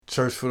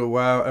Church for the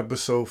Wild,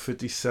 episode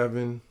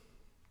 57.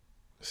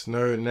 It's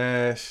Nerd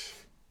Nash,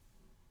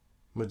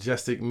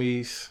 Majestic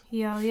Meese.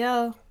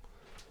 Yo.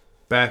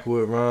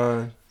 Backwood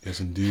Ron. Yes,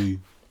 indeed.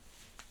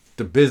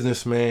 The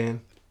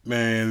Businessman.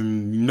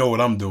 Man, you know what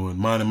I'm doing.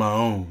 Minding my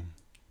own.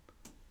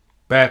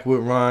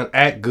 Backwood Ron,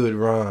 Act Good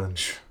Ron.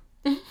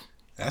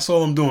 That's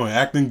all I'm doing.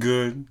 Acting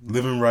good,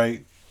 living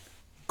right.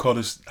 Call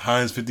this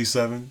Heinz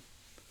 57.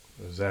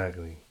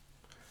 Exactly.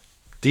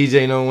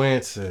 DJ No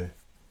Answer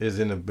is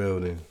in the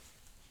building.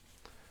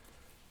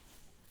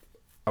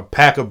 A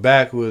pack of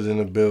Backwoods in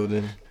the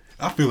building.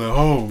 I feel at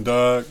home,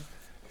 dog.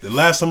 The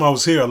last time I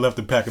was here, I left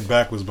a pack of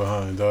Backwoods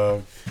behind,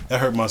 dog. That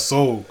hurt my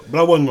soul.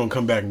 But I wasn't going to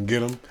come back and get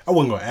them. I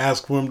wasn't going to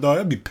ask for them, dog.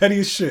 That'd be petty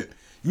as shit.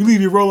 You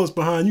leave your rollers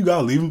behind, you got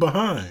to leave them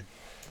behind.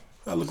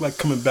 I look like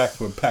coming back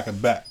for a pack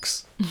of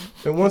backs.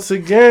 And once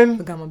again,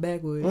 Forgot my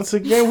backwoods. we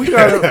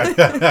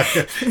got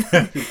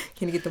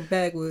Can I get them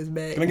backwoods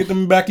back? Can I get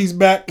them backies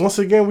back? once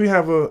again we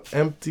have a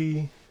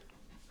empty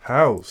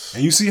house.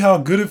 And you see how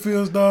good it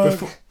feels,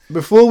 dog?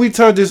 Before we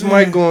turned this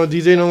mic on,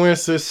 DJ No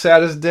Answer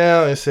sat us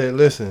down and said,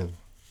 "Listen,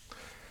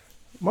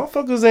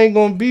 motherfuckers ain't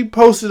gonna be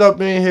posted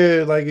up in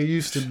here like it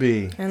used to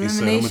be." He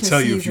said, I'm gonna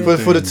tell you a few But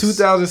for the things.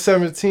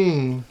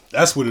 2017,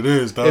 That's what it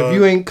is, dog. if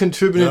you ain't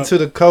contributing to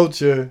the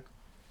culture,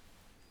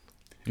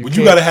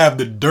 you gotta have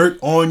the dirt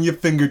on your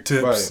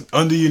fingertips,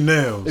 under your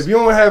nails. If you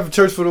don't have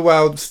Church for the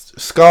Wild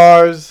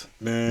scars,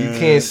 Man, you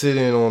can't sit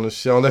in on the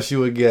show unless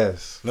you a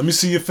guest. Let me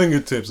see your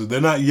fingertips. If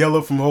they're not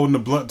yellow from holding the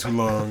blunt too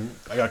long,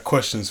 I got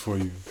questions for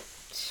you.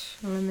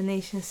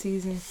 Elimination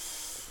season.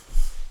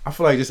 I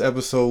feel like this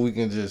episode we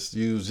can just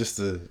use just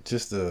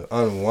to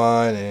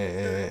unwind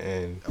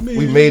and I mean,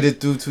 we made it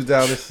through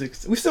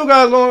 2016. We still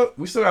got a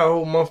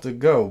whole month to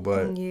go,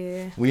 but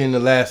Yeah. we in the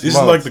last This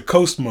month. is like the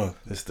coast month.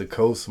 It's the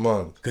coast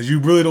month. Because you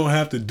really don't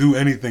have to do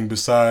anything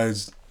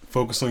besides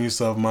focus on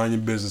yourself, mind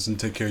your business, and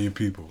take care of your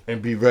people.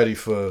 And be ready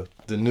for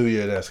the new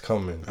year that's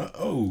coming.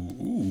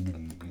 Ooh.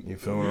 You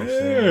feel what I'm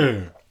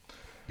saying?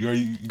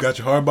 You got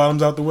your hard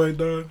bottoms out the way,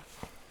 dog?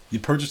 You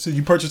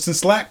purchasing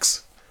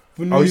slacks?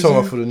 For New Oh, you Year's talking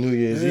Eve? about for the New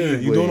Year's Yeah,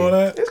 Eve? you doing all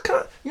that? It's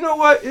kind. You know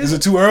what? Is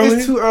it too early?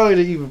 It's too early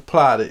to even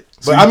plot it.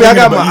 So But I mean, I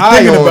got my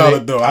eye on about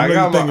it. though. I know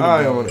got you my thinking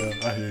eye about on it.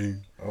 it. I hear you.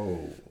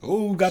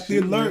 Oh, Got the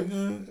shit, alert.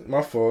 man.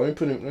 My fault.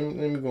 Let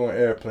me go on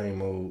airplane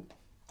mode.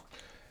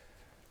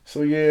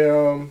 So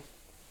yeah,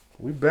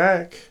 we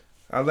back.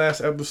 Our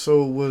last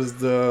episode was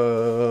the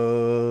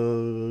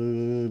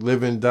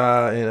Live and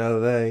Die in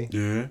LA.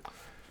 Yeah.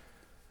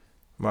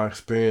 My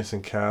experience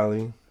in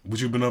Cali. What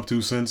you been up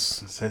to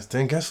since? Since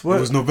then, guess what?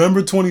 It was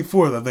November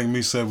 24th, I think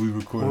me said we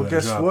recorded Well, that.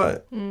 guess Dropped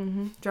what?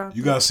 it. Drop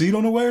You got a seat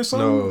on the way or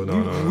something?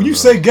 No. When you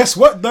say guess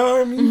what,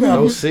 dog? You got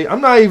No, see, I'm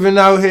not even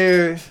out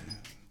here.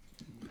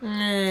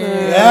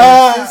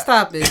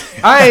 Stop it.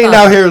 I ain't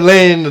out here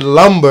laying the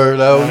lumber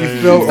though. You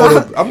Hey.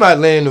 feel? I'm not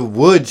laying the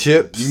wood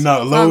chips. You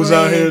not Lowe's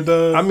out here,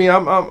 dog? I mean,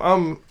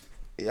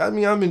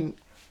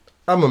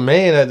 I'm a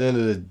man at the end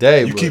of the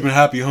day. You but keeping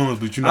happy homes,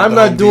 but you're not. I'm the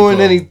not Home doing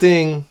Depot.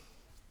 anything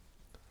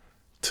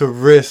to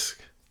risk.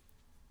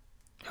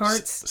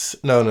 Hearts.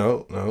 No.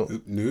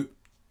 Nope.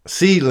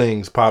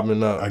 Seedlings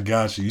popping up. I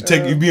got you.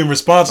 You being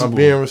responsible. I'm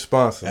being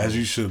responsible. as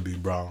you should be,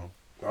 bro.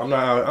 I'm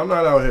not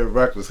out here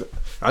reckless.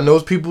 I know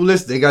it's people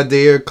listen. They got their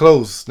ear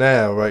close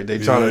now, right? They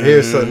trying to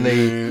hear something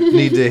they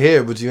need to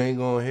hear, but you ain't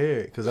gonna hear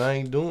it because I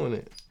ain't doing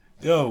it.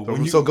 Yo,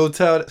 So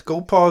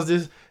go pause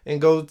this and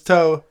go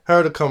tell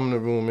her to come in the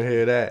room and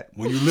hear that.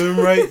 when you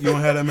living right, you don't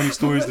have that many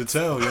stories to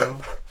tell, yo.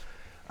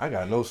 I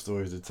got no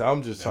stories to tell.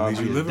 I'm just That trying means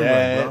to you be a living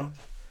dad. right,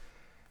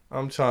 bro.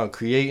 I'm trying to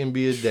create and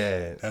be a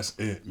dad. That's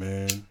it,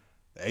 man.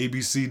 The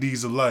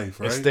ABCDs of life,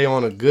 right? And stay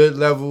on a good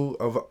level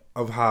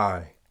of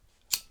high.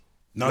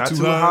 Not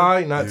too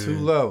high, not too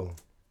low.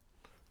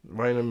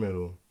 Right in the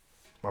middle.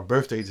 My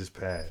birthday just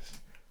passed.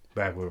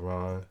 Back with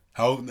Ron.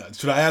 How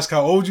should I ask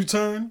how old you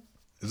turn?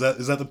 Is that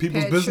the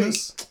people's Patrick.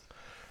 business?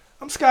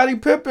 I'm Scottie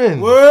Pippen.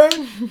 Word?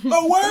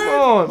 Oh, word? Come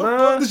on,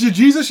 man. This your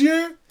Jesus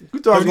year? You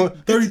thought I was going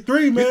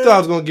 33, man. You thought I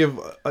was gonna give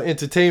an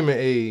entertainment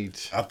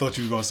age. I thought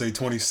you were gonna say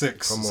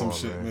 26. Come some on,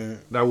 shit, man.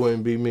 That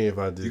wouldn't be me if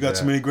I did. You got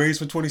that. too many grades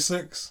for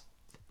 26?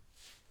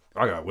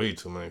 I got way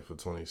too many for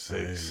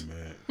 26. Hey,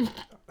 man.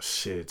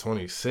 Shit,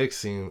 26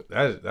 seemed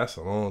that's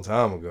a long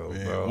time ago,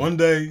 Man, bro. one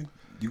day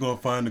you're gonna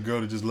find a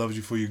girl that just loves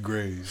you for your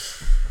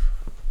grades.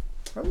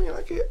 I mean,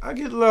 I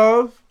get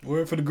love.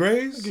 Word for the I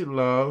grades? get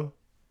love.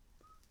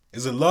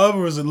 Is it love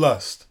or is it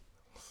lust?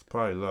 It's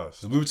probably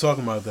lust. 'Cause we were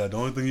talking about that. The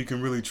only thing you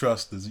can really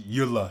trust is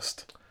your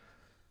lust.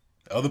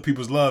 Other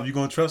people's love, you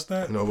gonna trust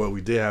that? You know what?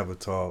 We did have a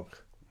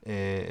talk,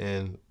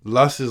 and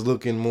lust is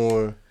looking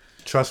more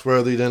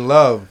trustworthy than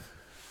love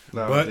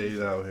nowadays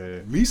out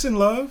here. Meese in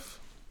love?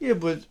 Yeah,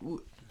 but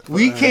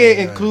we can't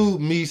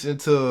include Meese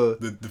into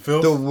The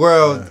filth? the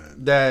world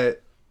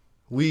that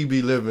we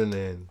be living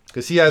in,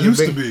 because she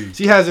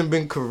hasn't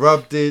been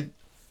corrupted.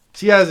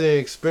 She hasn't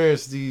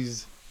experienced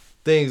these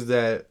things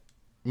that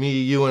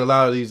me, you, and a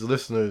lot of these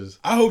listeners.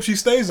 I hope she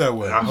stays that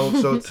way. I hope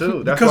so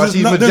too. That's because why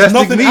she's there's Majestic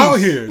nothing Meese. out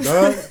here,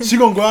 dog. She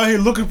gonna go out here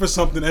looking for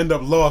something, end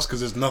up lost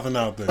because there's nothing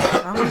out there.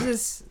 I was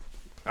just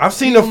I've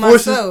seen the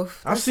forces.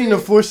 I've seen the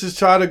forces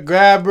try to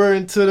grab her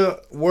into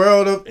the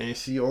world of, and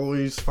she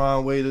always find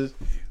a way to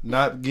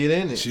not get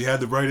in it. She had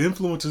the right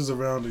influences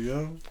around her,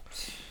 yo.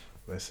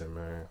 Listen,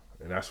 man,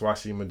 and that's why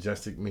she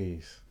Majestic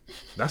Mies.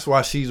 That's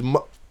why she's.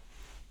 What?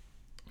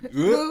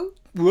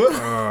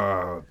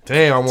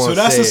 Damn, I want to say So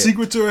that's the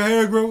secret to her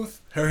hair growth.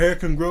 Her hair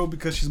can grow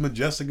because she's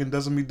majestic and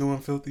doesn't be doing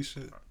filthy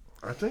shit.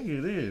 I think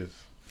it is.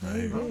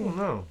 I don't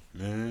know,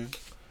 man.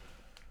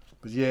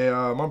 But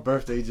yeah, my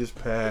birthday just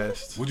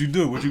passed. What'd you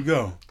do? Where'd you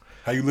go?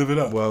 How you live it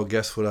up? Well,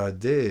 guess what I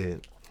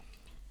did?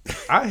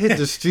 I hit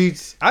the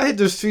streets. I hit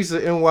the streets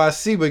of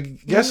NYC,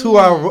 but guess who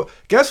I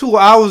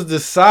was the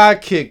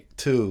sidekick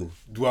to?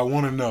 Do I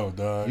want to know,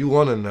 dog? You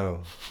want to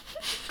know?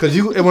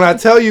 Cause when I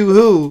tell you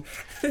who,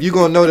 you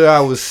gonna know that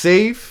I was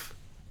safe.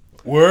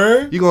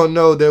 Word. You gonna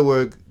know there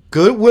were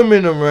good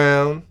women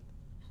around.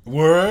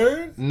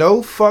 Word.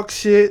 No fuck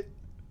shit.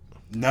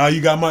 Now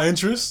you got my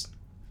interest.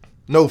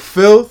 No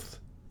filth.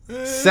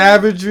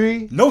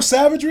 Savagery. No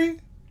savagery.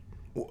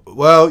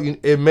 Well,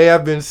 it may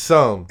have been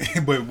some.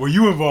 But were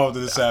you involved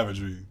in the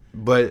savagery?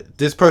 But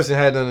this person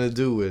had nothing to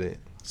do with it.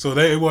 So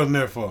it wasn't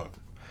their fault.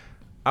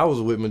 I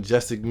was with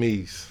Majestic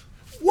Mies.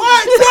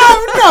 What?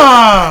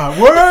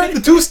 Nah. Word?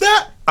 The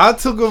two-step? I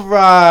took a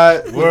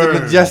ride with the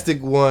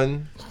Majestic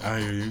one. I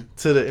hear you.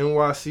 To the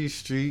NYC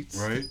streets.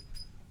 Right.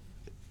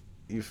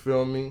 You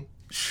feel me?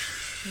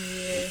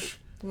 Yeah.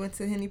 Went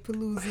to Henny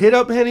Palooza. Hit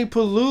up Henny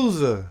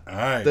Palooza. All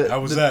right. How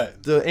was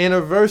that? The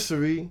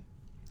anniversary.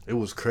 It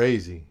was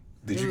crazy.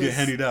 Did you get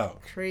hennied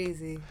out?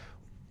 Crazy.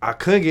 I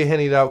couldn't get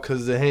hennied out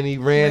because the Henny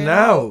ran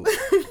out.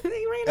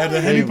 At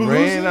the Henny Palooza?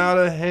 Ran out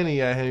of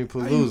Henny at Henny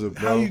Palooza,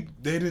 bro.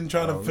 They didn't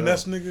try to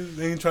finesse niggas?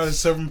 They didn't try to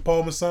serve them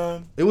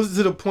Parmesan? It was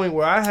to the point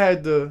where I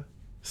had to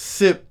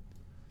sip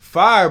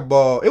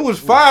Fireball. It was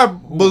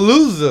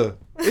Fireballooza.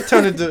 It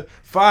turned into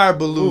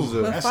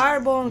Fireballooza. But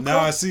Fireball and now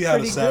I see how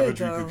the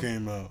savagery good,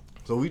 came out.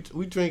 So we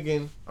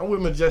drinking. I'm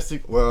with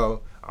Majestic.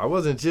 Well, I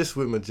wasn't just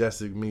with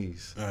Majestic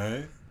Mies. All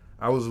right.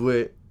 I was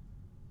with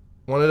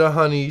one of the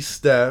honeys,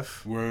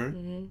 Steph. Word.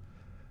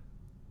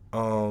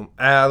 Mm-hmm.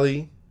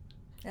 Allie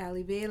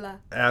Vela.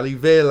 I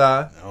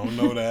don't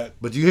know that.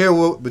 But you hear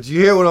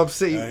what I'm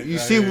saying. You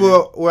see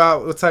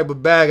what type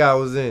of bag I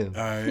was in.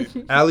 All right.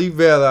 Allie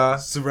Vela.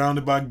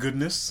 Surrounded by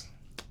goodness.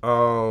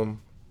 Bree.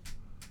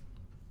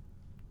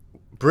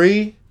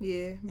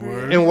 Yeah.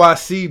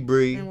 NYC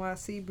Bree.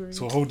 NYC Bree.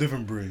 So a whole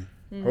different Bree.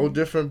 Mm-hmm. Whole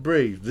different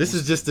Bree. This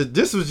was just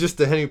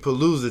the Henny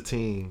Palooza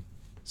team.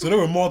 So there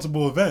were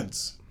multiple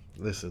events.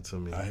 Listen to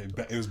me.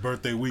 It was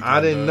birthday weekend.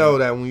 I didn't know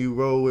that when you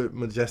roll with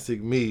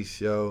Majestic Mies,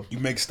 yo. You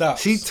make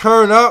stops. She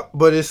turn up,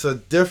 but it's a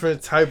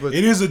different type of.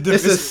 It is a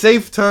different. It's a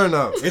safe turn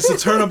up. It's a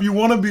turn up you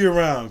want to be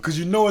around because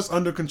you know it's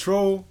under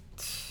control.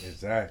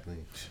 Exactly.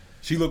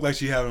 She looked like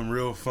she having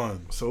real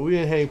fun. So we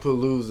in Henny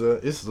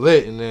Palooza. It's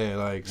lit in there,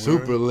 like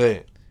super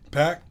lit.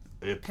 Pack.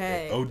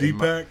 Pack. OD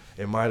pack.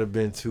 It might have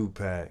been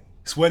 2-pack.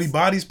 Sweaty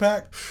bodies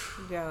pack.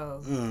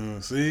 Yo.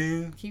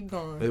 See. Keep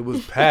going. It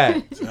was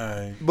packed. All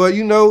right. But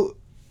you know.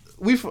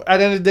 At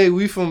the end of the day,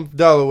 we from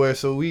Delaware,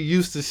 so we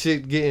used to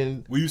shit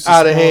getting we used to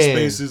out of hand. Small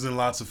spaces and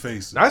lots of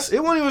faces.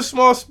 It wasn't even a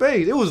small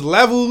space. It was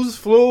levels,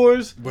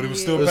 floors. But it was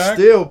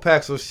still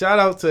packed. So shout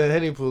out to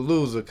Henny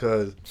Palooza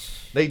because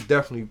they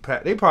definitely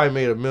packed. They probably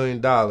made $1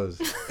 million.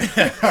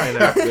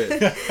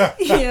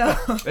 Yeah.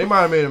 They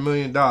might have made $1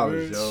 million,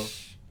 yo.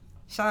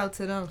 Shout out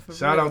to them.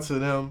 Shout out to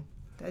them.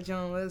 That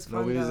John was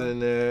fun. No, we was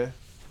in there.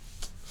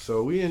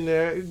 So we in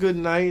there. Good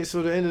night.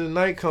 So the end of the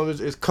night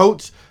comes. It's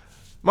Coach.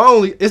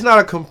 It's not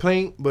a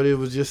complaint, but it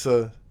was just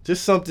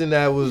something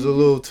that was a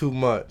little too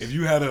much. If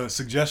you had a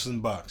suggestion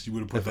box, you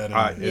would have put that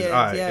in there.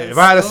 Yes. If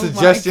I had a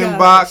suggestion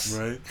box,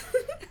 right?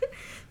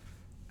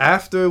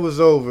 After it was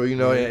over, you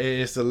know,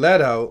 it's a let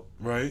out.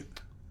 Right.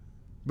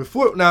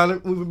 Before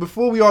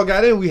we all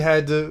got in, we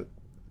had to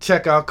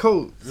check our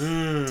codes.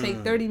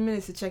 Take 30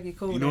 minutes to check your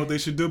code. You know what they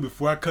should do?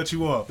 Before I cut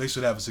you off, they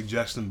should have a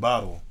suggestion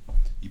bottle.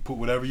 You put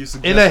whatever you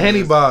suggest in a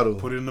Henny bottle.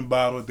 Put it in the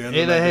bottle at the end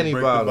of the night. In a Henny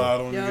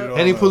bottle.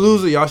 Henny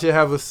Palooza, y'all should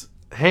have a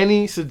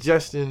Henny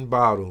suggestion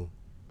bottle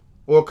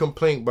or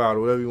complaint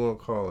bottle, whatever you want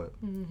to call it.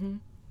 Mm-hmm.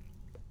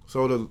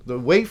 So the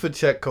wait for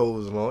check code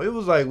was long. It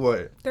was like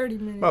what? 30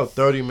 minutes. About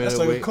 30 minutes. That's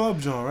like wait. a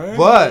club joint, right?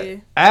 But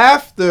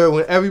after,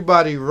 when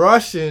everybody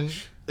rushing,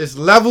 it's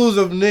levels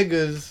of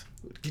niggas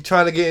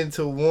trying to get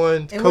into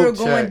one and coat we were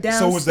going check. downstairs.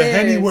 So was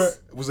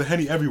the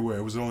Henny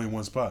everywhere? Was it only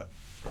one spot?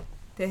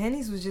 The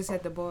Henny's was just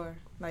at the bar.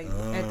 Like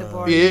at the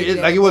bar.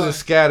 Yeah, it wasn't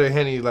scattered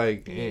Henny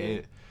like. Yeah.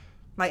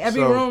 Like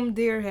every room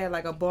there had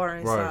like a bar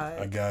inside.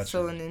 Right, I got you.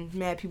 So and then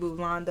mad people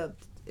lined up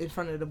in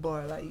front of the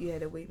bar. Like you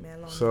had to wait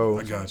mad long. So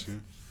I got you.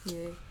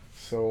 Yeah.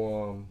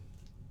 So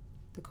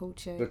the coat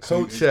check. The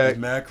coat check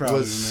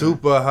was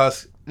super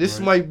husky. This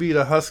might be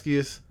the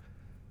huskiest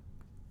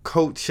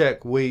coat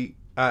check wait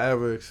I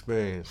ever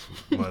experienced,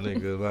 my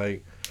nigga.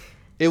 Like.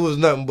 It was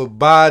nothing but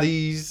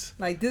bodies,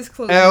 like this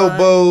close,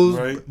 elbows,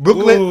 right?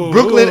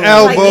 Brooklyn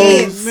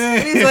elbows.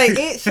 It was like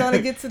ants trying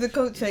to get to the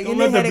coat check. Don't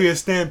let that be a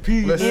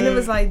stampede. And it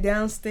was like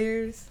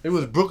downstairs. It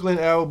was Brooklyn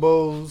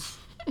elbows,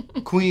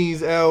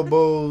 Queens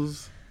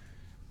elbows.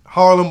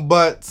 Harlem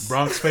Butts,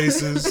 Bronx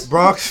Faces,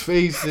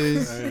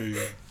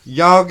 hey.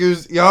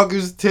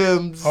 Yonkers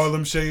Timbs,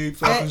 Harlem Shapes,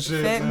 Fat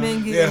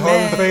men get Harlem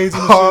mad. Fades,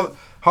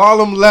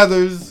 Harlem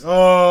Leathers.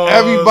 Oh,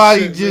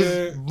 everybody shit,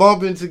 just man.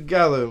 bumping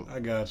together. I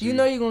got you. You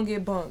know you're gonna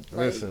get bumped.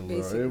 Like, Listen, bro,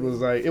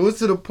 basically. it was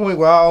to the point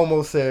where I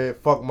almost said,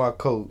 "Fuck my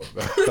coat."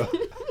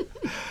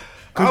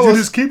 Could you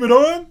just keep it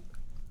on?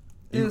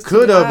 You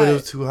could have, but it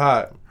was too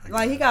hot.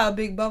 Like he got a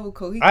big bubble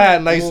coat. I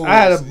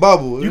had a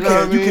bubble. You know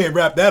what I mean? You can't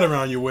wrap that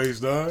around your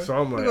waist, dog. So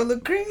I'm like, you gonna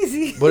look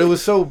crazy. But it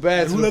was so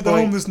bad. Who let the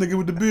homeless nigga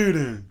with the beard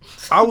in?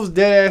 I was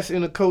dead ass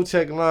in the coat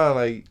check line.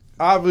 Like,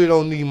 I really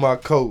don't need my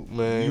coat,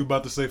 man. You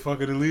about to say fuck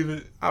it and leave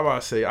it? I'm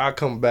about to say I'll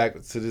come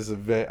back to this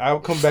event.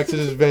 I'll come back to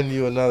this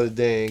venue another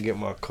day and get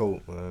my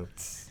coat, man.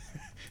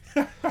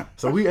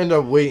 So we end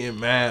up waiting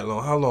mad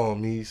long. How long,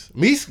 Mies?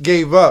 Mies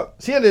gave up.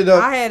 She ended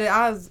up. It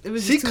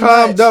was. She just too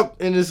climbed much. up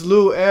in this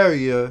little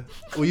area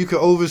where you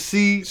could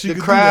oversee the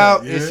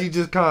crowd, and she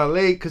just kind of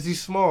laid because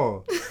he's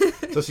small.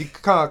 So she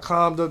kind of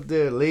climbed up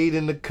there, laid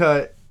in the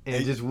cut,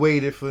 and just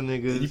waited for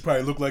niggas. You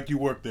probably look like you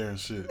work there and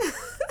shit.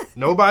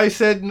 Nobody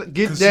said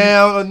get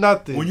down or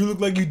nothing. When you look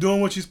like you doing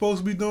what you're supposed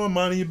to be doing,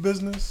 minding your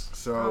business.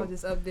 So I was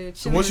just up there.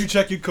 So once you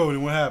check your code,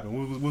 and what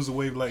happened? What was the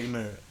wave like in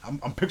there?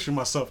 I'm picturing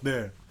myself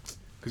there.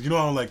 Cause you know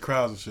I don't like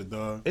crowds and shit,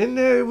 dog. In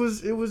there, it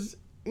was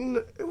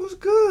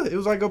good. It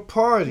was like a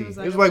party. It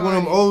was like one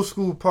of them old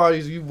school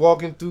parties. You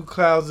walking through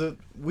clouds of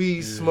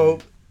weed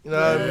smoke. You know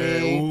what I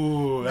mean?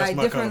 Ooh, that's like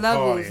my different kind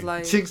of levels, party.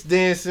 like Chicks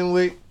dancing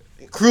with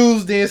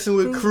crews, dancing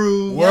with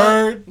crews.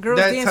 Word. Girls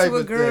that dancing type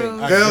with of girls.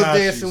 thing. Girls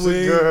dancing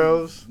with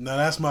girls. Now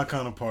that's my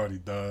kind of party,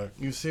 dog.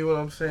 You see what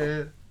I'm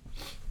saying?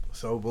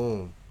 So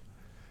boom.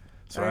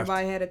 So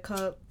everybody had a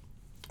cup.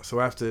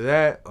 So after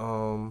that,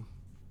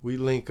 we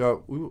link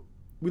up.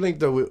 We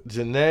linked up with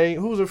Janae.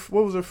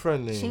 What was her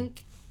friend name?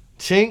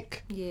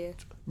 Chink. Yeah.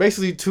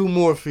 Basically, 2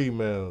 more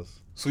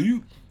females. So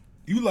you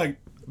like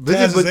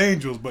Taz's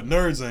Angels, but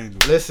Nerds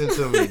Angels. Listen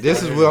to me.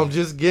 This is what I'm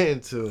just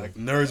getting to. Like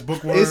Nerds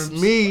Bookworms.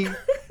 It's me.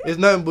 It's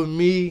nothing but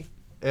me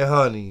and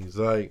Honeys.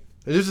 Like,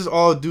 this is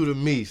all due to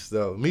Mies,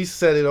 though. Mies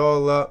set it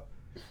all up.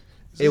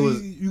 See, it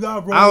was.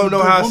 I don't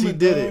know how she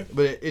did it,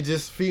 but it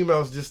just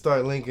females just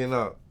start linking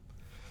up.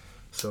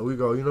 So we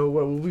go. You know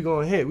what? We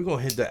gonna hit? We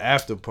gonna hit the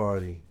after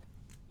party.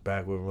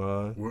 Back with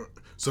Ron.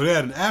 So they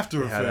had an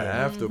after affair. Had an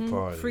after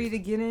party. Free to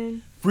get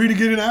in. Free to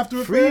get in after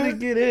affair? Free to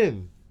get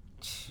in.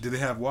 Did they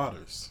have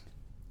waters?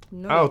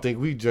 No. I don't think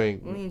we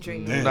drank. We ain't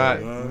drink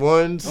not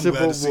one sip of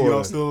water. See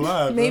y'all still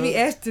alive. Maybe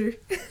after.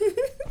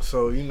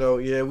 So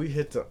we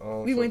hit the.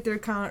 We went there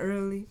kind of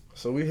early.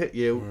 So we hit.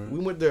 Yeah, we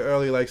went there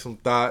early like some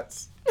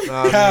thoughts.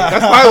 Nah,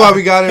 that's probably why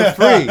we got in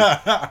free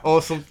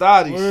on some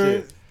thotty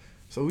shit.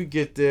 So we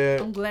get there.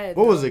 I'm glad.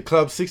 What was it?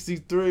 Club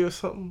 63 or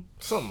something?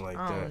 Something like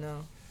that. I don't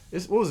know.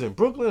 What was it, in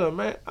Brooklyn or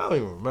man? I don't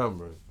even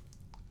remember.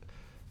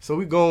 So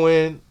we go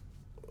in.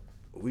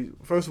 We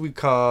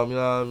calm, you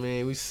know what I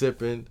mean? We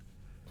sipping.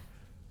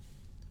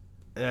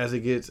 And as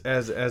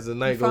the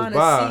night goes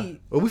by,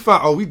 we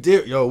find we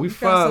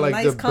find like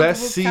nice, the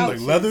best seats.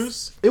 Like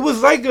leathers? It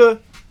was like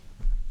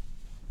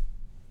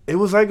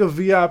a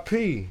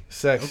VIP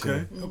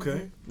section.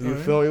 Okay. You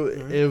feel me?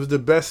 Right. It was the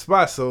best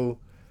spot. So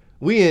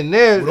we in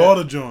there with all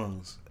the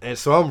Johns. And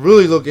so I'm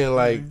really looking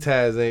like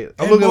Taz ain't.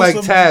 I'm looking like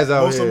Taz out here.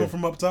 Most of them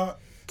from up top.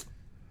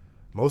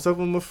 Most of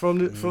them are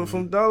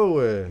from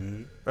Delaware.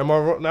 Am I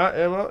wrong?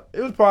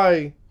 It was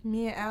probably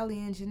me and Allie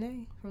and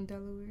Janae from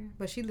Delaware,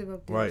 but she live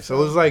up there. Right. So it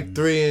was like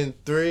 3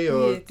 and 3,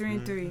 or 3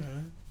 and 3.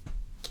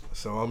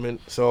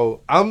 So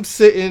I'm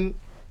sitting.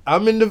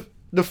 I'm in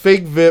the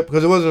fake VIP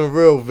because it wasn't a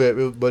real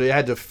VIP, but it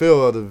had the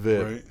feel of the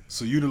VIP. Right.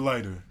 So you the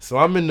lighter. So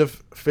I'm in the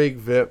fake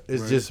VIP.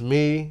 It's just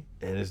me.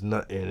 And it's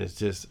nothing. It's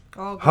just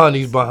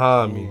Honeys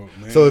behind me.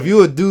 So if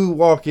you a dude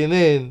walking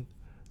in,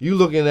 you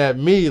looking at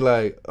me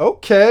like,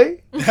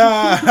 okay, you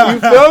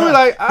feel me?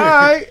 Like, all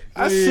right,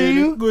 I see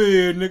you. Go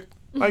ahead, Nick.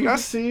 Like I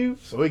see you.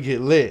 So we get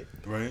lit.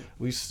 Right.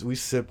 We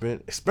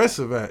sipping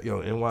expensive at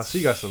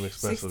NYC got some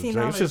expensive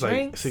drinks. It's just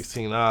like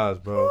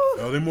 $16, bro.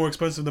 Are they more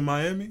expensive than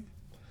Miami?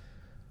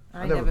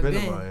 I never been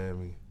to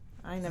Miami.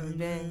 I ain't never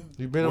been.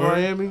 You been to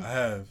Miami? I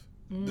have.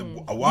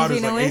 A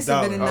water's like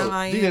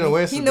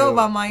 $8. He know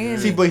about Miami.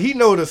 See, but he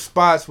know the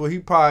spots where he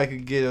probably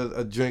could get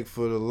a drink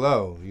for the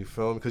low. You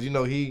feel me? Because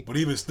But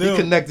even still,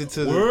 he connected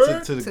to the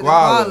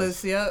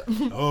Gualas. Yep.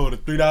 Oh, the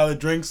 $3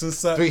 drinks and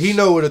such. He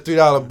know where the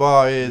 $3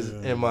 bar is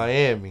in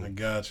Miami. I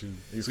got you.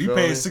 So you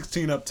paying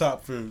 $16 up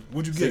top for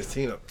what'd you get?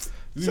 $16 up.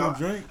 You so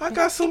drink? I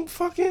got some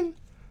fucking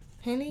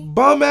Henny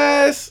bum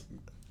ass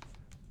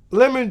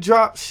lemon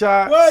drop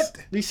shots. What?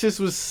 These shits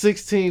was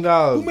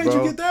 $16. Who made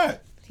you get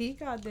that? He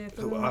got that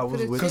for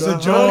because of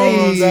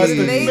Jones.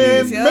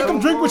 Man, make them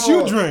drink what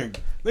you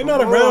drink. They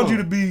not around you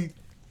to be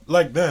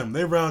like them.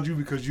 They around you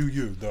because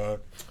you,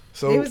 dog.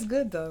 So it was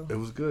good though. It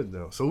was good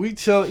though. So we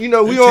chill. We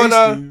on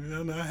our.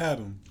 I had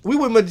them. We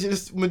with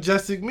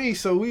Majestic Me,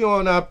 so we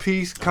on our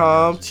peace,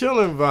 calm,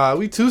 chilling vibe.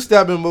 We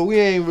 2-stepping, but we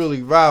ain't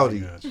really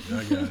rowdy.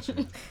 I got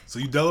you. So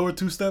you Delaware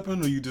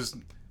 2-stepping, or you just?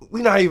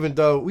 We not even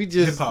though. We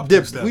just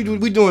dip.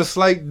 We doing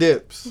slight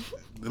dips.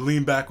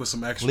 lean back with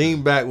some extra.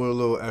 Lean back with a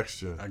little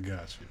extra. I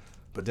got you.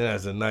 But then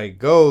as the night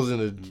goes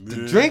and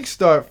the drinks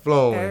start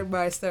flowing,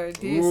 everybody started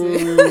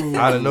dancing.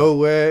 Out of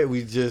nowhere,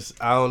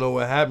 I don't know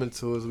what happened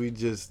to us. We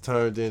just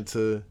turned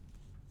into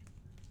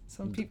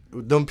some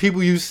people. Them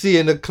people you see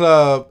in the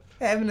club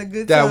having a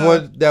good time.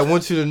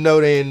 Want you to know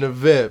they in the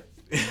VIP.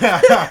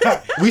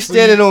 We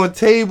standing on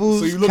tables,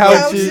 so you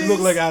couches. You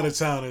look like out of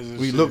towners.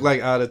 We look like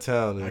out of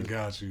towners. I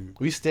got you.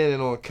 We standing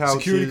on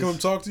couches. Security come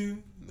talk to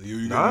you?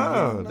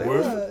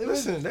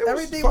 Listen, they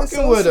was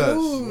fucking with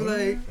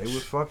us. They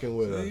was fucking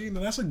with us. You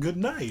know, that's a good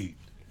night.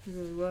 It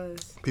really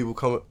was. People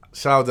come.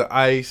 Shout out to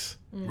Ice,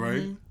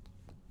 right?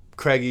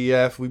 Craigie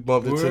F. We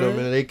bumped into them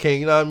and they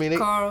came. You know what I mean?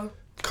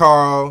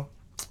 Carl.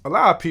 A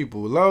lot of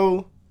people.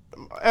 Low.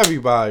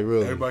 Everybody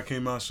really. Everybody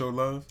came out, show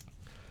love.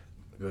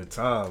 Good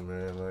time,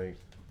 man. Like,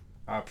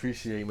 I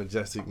appreciate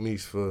Majestic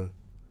Meats for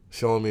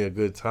showing me a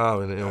good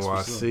time in the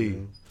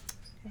NYC.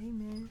 Hey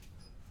man.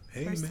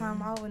 First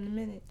time out in a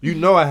minute. You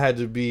know I had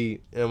to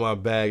be in my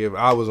bag if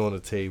I was on the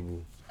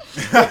table.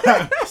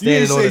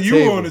 Standing on the table.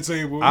 You were on the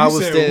table. I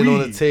was standing on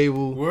the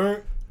table.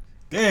 Word?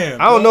 Damn.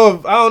 I don't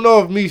know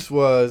if Meese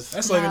was.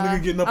 That's like a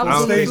nigga getting up on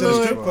the stage at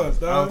a strip club,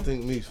 dog. I don't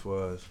think Meese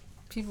was.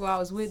 People I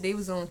was with, they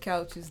was on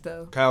couches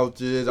though.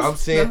 Couches. I'm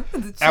seeing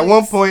at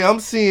one point I'm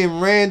seeing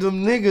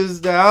random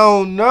niggas that I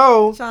don't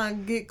know trying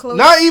to get close.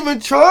 Not even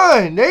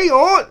trying. They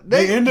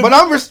but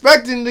I'm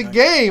respecting the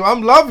game.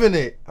 I'm loving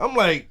it. I'm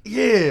like,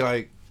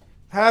 take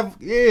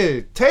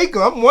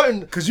them. I'm wanting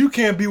because you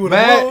can't be with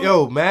mad.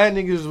 Mad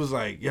niggas was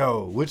like,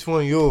 which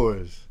one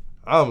yours?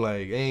 I'm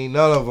like, ain't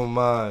none of them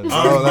mine.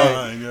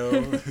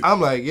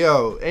 I'm like,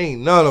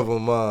 ain't none of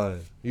them mine.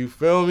 You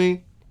feel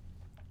me?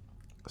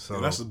 So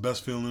that's the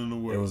best feeling in the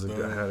world.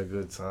 I had a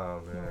good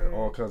time, man.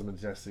 All cause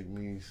Majestic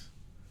Meats.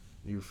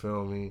 You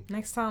feel me?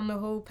 Next time the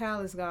whole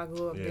palace gotta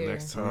go up there.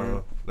 Next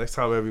time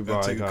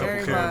everybody got.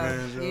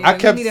 I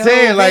kept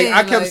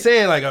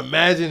saying,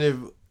 imagine if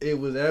it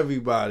was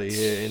everybody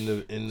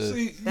here in the.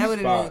 See, that would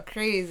have been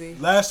crazy.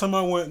 Last time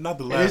I went, not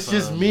the last. It's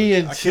just time, me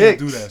and I chicks. Can't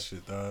do that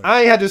shit, dog. I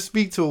ain't had to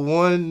speak to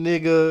one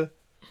nigga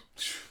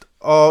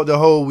the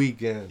whole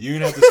weekend. You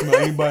didn't have to smell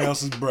anybody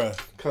else's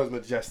breath. Cause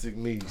Majestic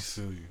Meats.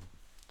 I feel you.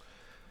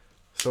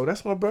 So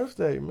that's my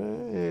birthday,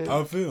 man.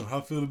 How I feel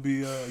to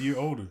be a year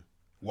older,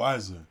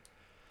 wiser,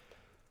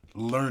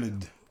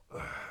 learned.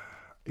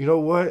 You know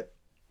what?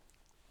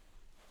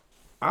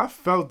 I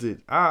felt it.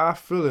 I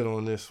feel it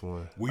on this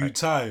one. Were you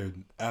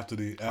tired after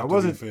the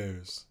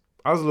affairs?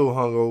 I was a little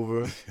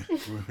hungover.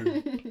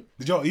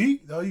 Did y'all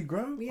eat? Y'all eat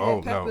grub? We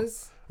had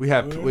peppers.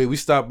 No. We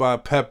stopped by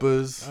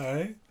Peppers. All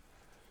right.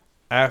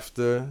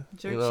 After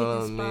jerk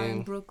chicken spot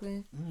in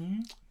Brooklyn,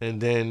 and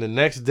then the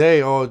next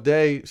day, all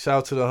day, shout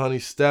out to the honey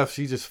Steph.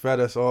 She just fed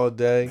us all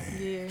day.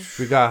 Yeah,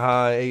 we got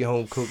high, ate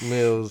home cooked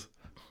meals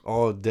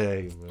all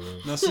day,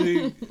 man. Now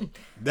see,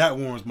 that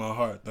warms my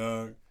heart,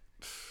 dog.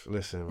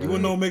 Listen, man. You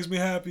wanna know what makes me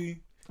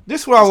happy?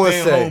 This is what I want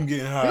to say. Home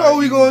getting high, you know what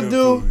we gonna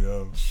do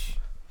food,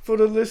 for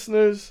the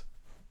listeners?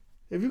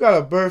 If you got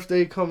a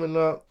birthday coming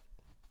up,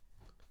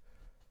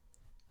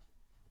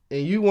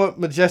 and you want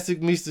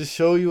Majestic Meats to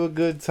show you a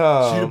good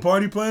time. She the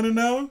party planner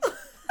now?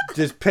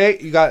 Just pay.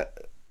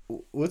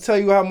 We'll tell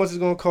you how much it's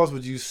going to cost,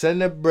 but you send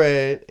that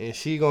bread, and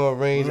she going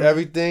to arrange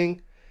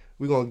everything.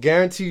 We're going to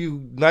guarantee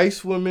you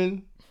nice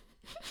women.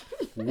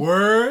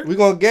 Word? We're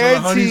going to guarantee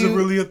so the honeys are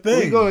really a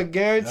thing. We're going to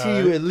guarantee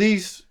you at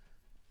least,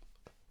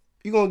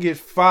 you're going to get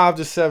 5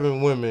 to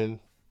 7 women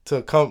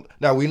to come.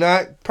 Now, we're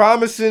not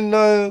promising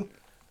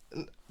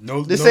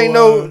this ain't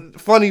no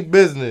funny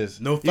business.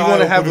 No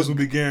thigh will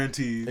be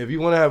guaranteed. If you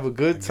want to have a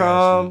good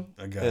time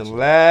and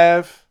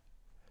laugh,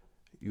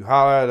 you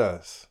holler at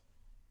us.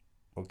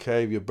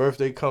 Okay, if your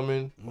birthday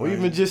coming, or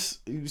even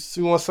just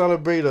you want to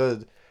celebrate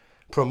a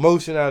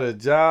promotion at a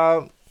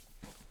job.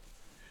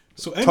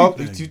 So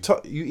anything.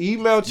 You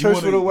email Church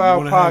for the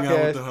Wild podcast. Hang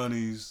out with the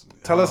honeys.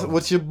 Tell us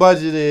what your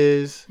budget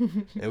is,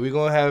 and we're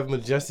gonna have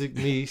Majestic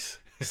Meats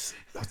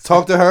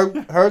talk to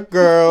her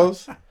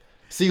girls.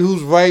 See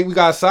who's right. We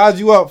gotta size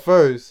you up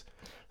first,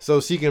 so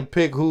she can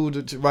pick who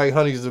the right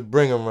honeys to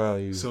bring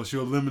around you. So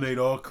she'll eliminate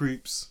all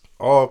creeps,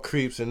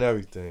 and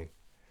everything,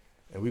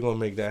 and we're gonna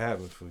make that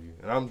happen for you.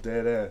 And I'm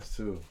dead ass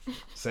too.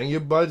 Send your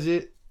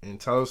budget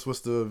and tell us what's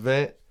the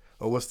event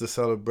or what's the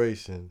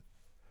celebration,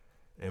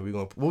 and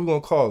what we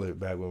gonna call it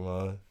back with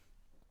mine.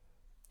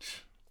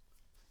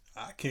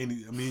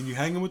 You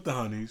hanging with the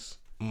honeys.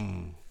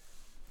 The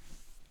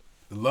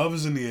love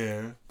is in the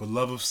air, but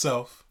love of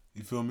self.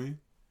 You feel me?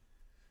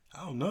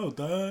 I don't know,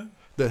 dog.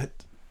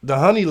 The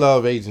Honey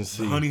Love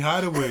Agency. The Honey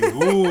Hideaway.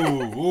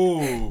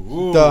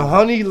 Ooh. The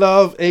Honey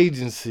Love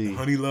Agency. The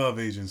Honey Love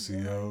Agency,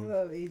 yo.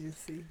 Love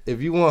Agency.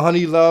 If you want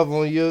Honey Love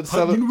on your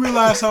you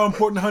realize how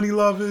important Honey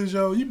Love is,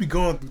 yo? You be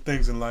going through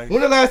things in life.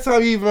 When the last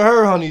time you even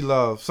heard Honey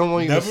Love?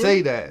 Someone even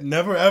say that?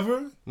 Never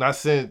ever? Not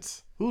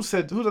since. Who's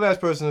the last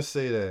person to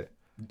say that?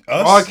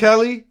 Us? R.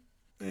 Kelly?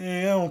 Yeah,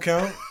 I don't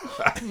count.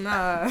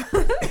 Nah.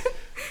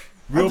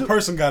 Real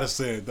person gotta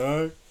say it,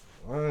 dog.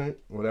 All right.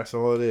 Well, that's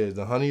all it is.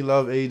 The Honey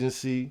Love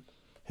Agency.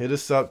 Hit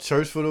us up.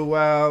 Church for the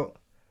Wild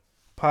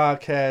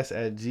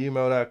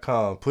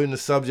podcast@gmail.com. Put in the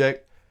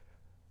subject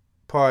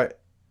part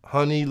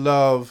Honey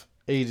Love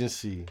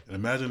Agency. And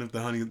imagine if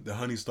the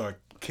honey start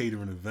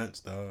catering events,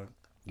 dog.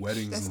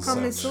 Weddings That's and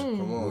coming stuff. soon.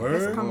 Come on.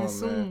 That's coming on,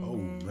 soon. Oh,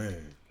 Man.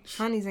 man.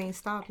 Honeys ain't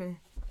stopping.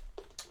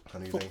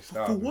 Honeys ain't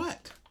stopping. For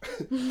what?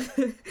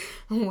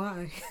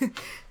 Why?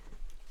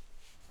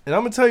 And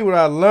I'm going to tell you what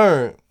I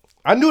learned.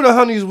 I knew the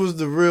honeys was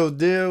the real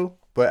deal,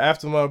 but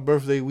after my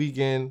birthday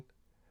weekend,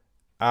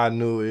 I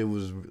knew it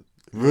was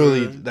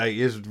really, like,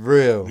 it's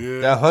real.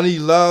 Yeah. That honey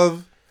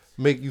love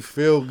make you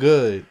feel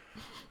good.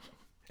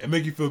 It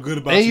make you feel good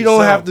about and you yourself.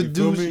 don't have to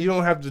you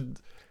don't have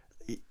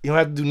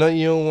to do nothing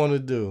you don't want to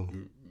do.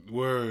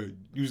 Word.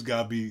 You just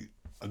got to be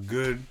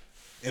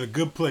in a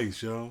good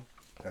place, yo.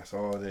 That's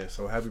all there.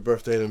 So happy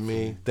birthday to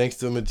me. Thanks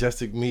to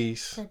Majestic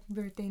Meese. Happy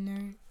birthday,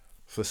 nerd.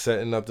 For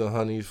setting up the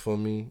honeys for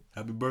me.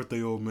 Happy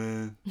birthday, old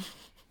man.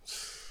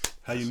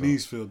 How your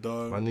knees feel,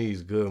 dog? My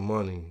knees good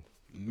money.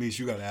 Meese,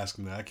 you got to ask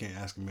him that. I can't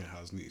ask him how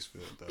his knees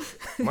feel, dog.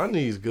 My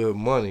knees good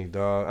money,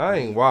 dog. I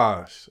ain't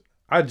washed.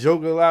 I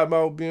joke a lot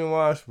about being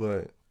washed,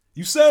 but...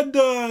 You said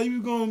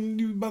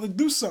you about to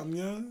do something,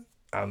 yo.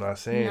 I'm not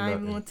saying You're not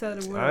nothing. even gonna tell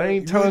the world. I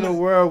ain't telling the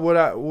world what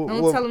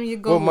Don't tell them your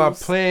goals. what my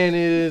plan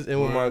is and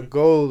what my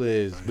goal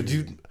is. But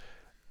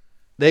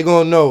they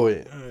gonna know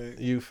it. Right.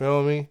 You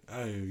feel me?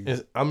 I hear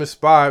you. I'm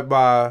inspired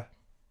by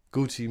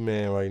Gucci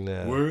Man right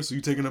now. Word? So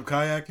you taking up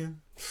kayaking?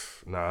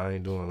 Nah, I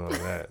ain't doing none of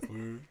that.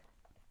 Word.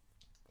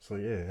 So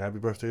yeah, happy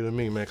birthday to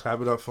me, man.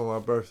 Clap it up for my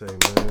birthday,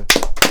 man.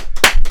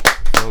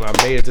 I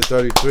made it to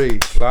 33.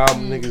 A lot of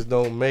niggas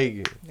don't make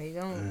it. They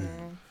don't,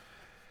 man.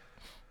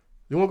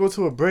 You wanna go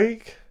to a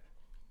break?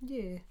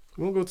 Yeah.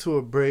 We'll go to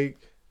a break,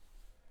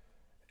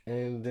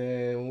 and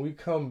then when we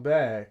come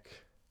back,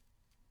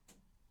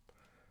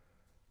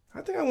 I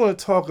think I want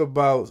to talk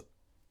about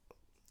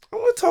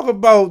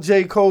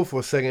J. Cole for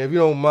a second, if you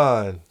don't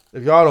mind.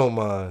 If y'all don't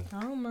mind.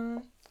 I don't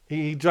mind.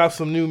 He dropped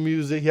some new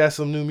music. He has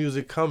some new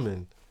music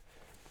coming.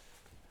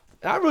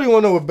 I really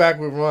want to know what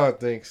Backward Ron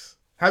thinks.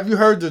 Have you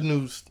heard the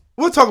news?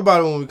 We'll talk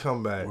about it when we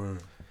come back.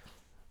 Word.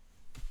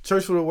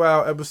 Church for the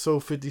Wild,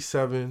 episode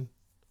 57.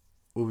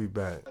 We'll be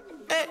back.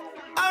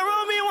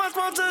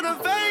 To the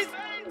face.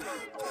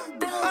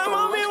 I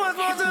want me once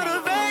more to the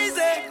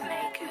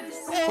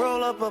face.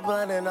 Roll up a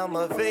blunt and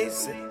I'ma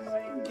face it.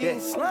 Yeah,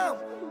 slum.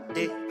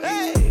 Hey.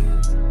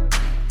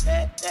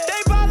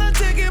 They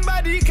politicking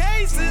by these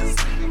cases.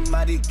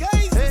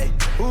 Hey.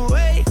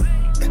 Wait.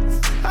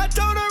 I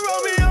told her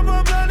roll me up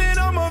a blunt and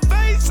I'ma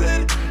face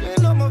it.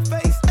 And I'ma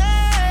face it.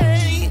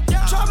 Hey.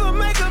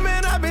 Troublemaker,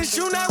 man, I been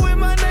shooting out with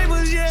my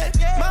neighbors, yeah.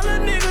 My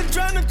little nigga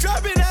tryna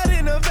drop it out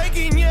in the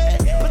vacant, yeah.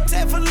 But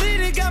that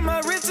Felita got my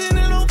wrist in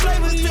the low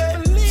flavors,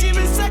 yeah. She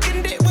been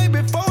sucking dick way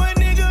before a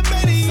nigga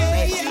made it,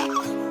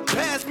 yeah.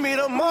 Pass me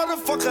the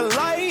motherfucking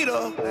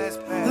lighter.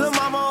 Lil'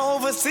 mama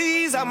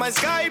overseas, I might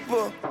Skype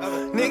her.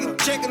 Nigga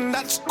checking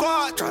out the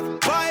squad, tryna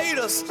bite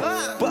us.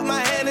 But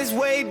my hand is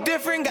way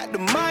different, got the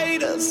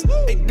Midas.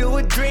 They do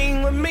a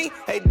dream with me,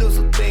 they do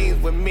some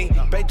things with me.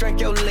 They drink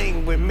your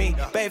lean with me,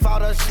 they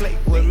fall asleep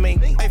with me.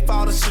 They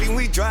fall asleep,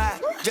 we dry,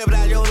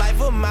 jeopardize your life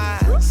for mine.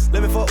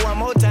 Let me fuck one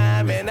more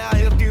time, and I'll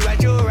help you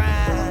write your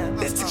rhyme.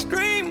 It's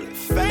extremely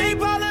fake. They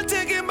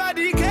politicking by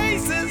these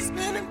cases.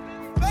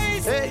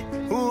 Hey,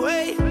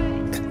 wait.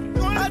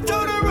 I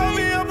told her roll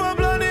me up a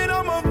blunt and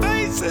I'ma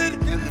face it.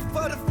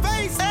 For the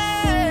face.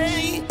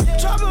 Hey,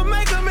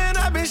 troublemaker, man,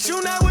 I been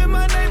shooting out with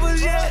my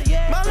neighbors,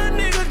 yeah. My little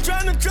nigga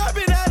tryna drop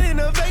it out in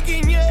the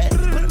vacant, yeah.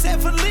 But that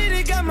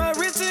Felita got my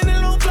wrist in the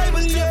low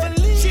flavors, yeah.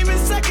 She been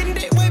sucking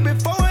dick way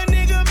before a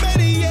nigga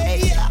made it, yeah.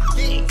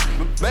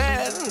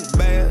 Bad.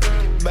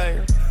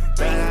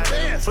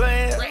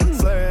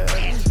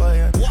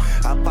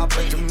 I pop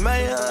at your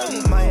man.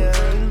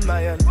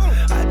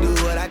 I do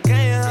what I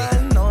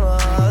can on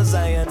the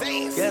Zion.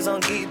 Yes,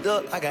 I'm geeked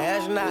up like an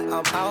astronaut.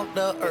 I'm out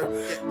the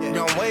earth.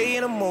 Young way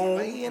in the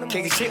moon.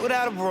 Can't get shit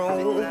without a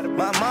broom.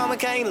 My mama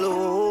can't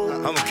lose.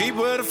 I'ma keep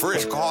her in a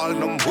fresh car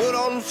and I'ma put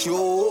on them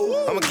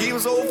shoes. I'ma keep her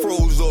so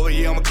frozen over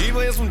here. I'ma keep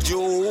her in some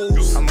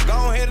jewels. I'ma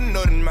go ahead and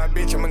nut in my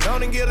bitch. I'ma go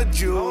and get a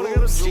jewel.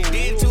 She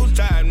did 2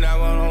 times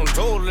now. I'm on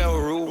total level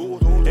rule.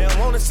 They don't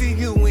wanna see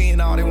you win.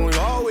 All they want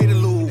you always to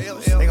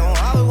lose. They gon'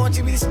 always want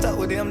you to be stuck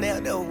with them.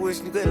 They'll never wish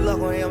you good luck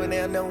on him, and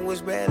they'll never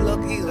wish bad luck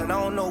either. And I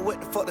don't know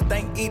what the fuck to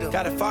think either.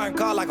 Got a foreign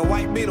car like a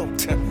white beetle,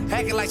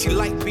 hacking like she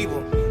like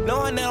people.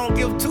 Knowing they don't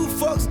give 2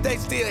 fucks, they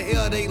still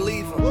here, they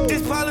leave them.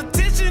 This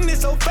politician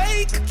is so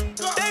fake.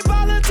 They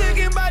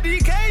politicking by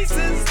these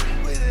cases.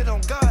 With it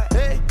on God,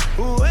 hey,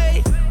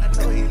 wait.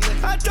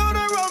 I told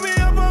her roll me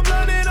up a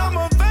blunt and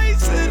I'ma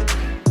face it.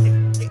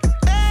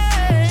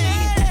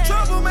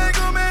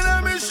 Troublemaker, man,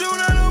 I been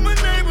shooting on my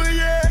neighbor,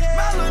 yeah.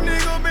 My little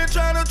nigga been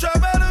tryna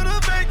trap out of the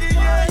bacon,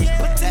 yeah.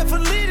 But that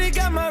Felita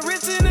got my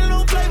wrist in the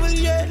low flavors,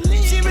 yeah.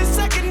 She been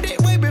sucking dick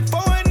way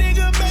before a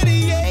nigga made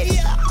it,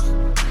 yeah.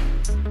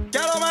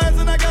 Got on my ass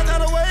and I got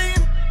out of way.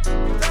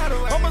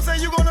 Mama say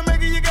you gonna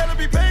make it, you gotta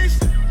be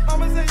patient.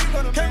 Mama say you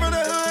gonna came from the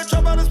hood,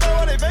 trap out the spot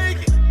while they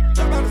vacant.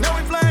 Now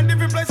we flying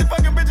different places,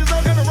 fucking bitches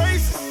all kind of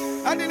races.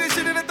 I did this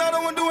shit and I thought I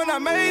wasn't doing, I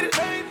made it.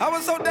 I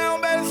was so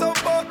down bad and so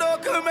fucked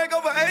up, couldn't make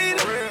over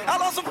 80. I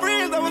lost some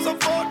friends that was so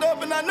fucked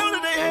up, and I know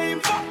that they hate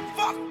me.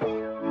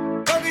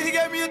 Fuck. He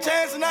gave me a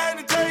chance and I had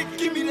to take,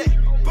 give me that.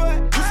 But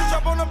used to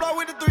drop on the block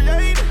with the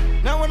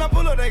 380. Now when I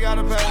pull up, they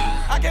gotta pay.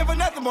 I came for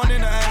nothing more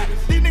than the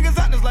 80s. These niggas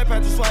out this like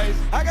Patrick Swayze.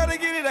 I gotta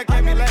get it, I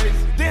can't be lazy.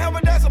 Didn't have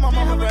a dance on my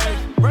mama baby.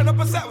 Ran up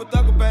a set with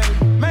Thugger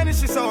baby. Man, this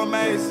shit so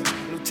amazing.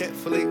 New Tech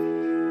Philippe.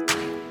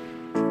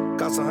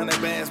 Cost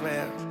 100 bands,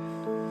 man.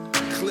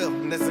 Clip,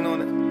 nothing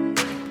on it.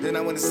 Then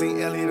I went to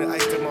see Elliot and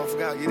iced that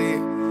motherfucker out, you did.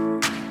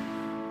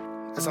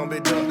 That's on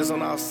Big Dump, that's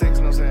on all 6, you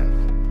know what I'm saying?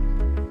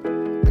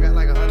 I got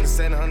like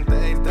 $170,000,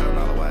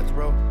 $180,000 watch,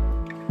 bro.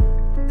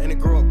 And it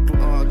grew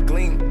up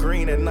gleam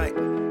green at night.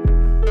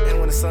 And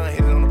when the sun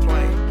hit it on the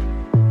plane.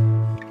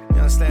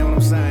 You understand what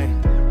I'm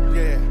saying?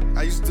 Yeah,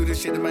 I used to do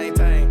this shit to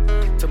maintain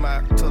till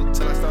I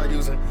started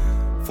using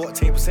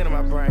 14% of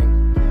my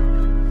brain.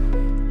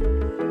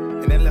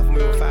 And that left me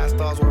with 5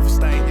 stars worth of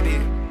stain, you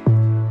did.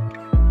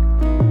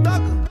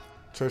 Thugger.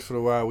 Church for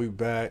the Wild, we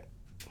back.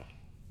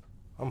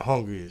 I'm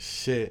hungry as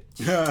shit.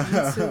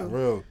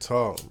 Real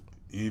talk.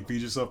 You didn't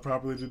feed yourself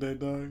properly today,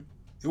 dog?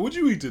 Hey, what'd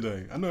you eat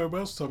today? I know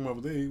everybody else was talking about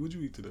what they ate. What'd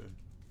you eat today?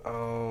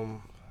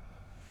 Damn.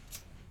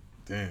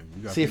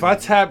 You got see, if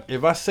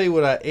I say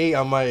what I ate,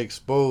 I might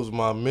expose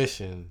my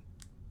mission.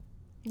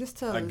 Just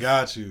tell us. I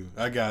got you.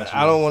 I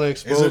don't want to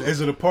expose. Is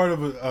it a part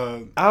of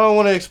a? I don't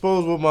want to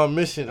expose what my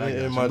mission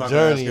in my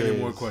journey is. Any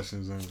more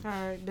questions? Then.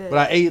 All right, but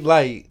I ate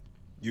light.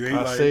 You ate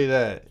light? I say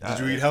that. Did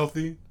you eat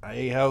healthy? I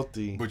ate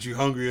healthy. But you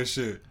hungry as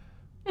shit.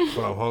 But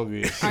I'm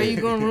hungry as shit. Are you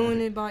gonna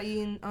ruin it by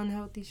eating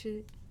unhealthy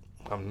shit?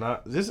 I'm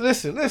not. Just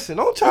listen.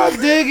 Don't try to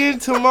dig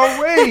into my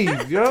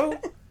wave, yo.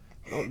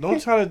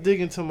 Don't try to dig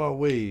into my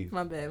wave.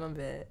 My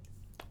bad.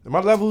 My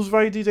levels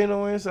right, DJ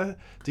No Answer?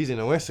 DJ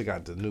No Answer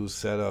got the new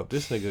setup.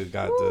 This nigga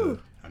got the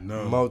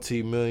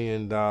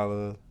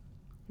multi-million-dollar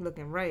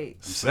looking right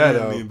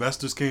setup. The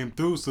investors came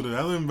through, so the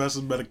other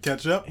investors better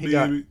catch up. He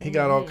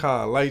got all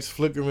kind of lights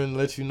flickering,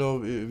 let you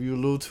know if you're a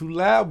little too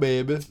loud,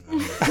 baby.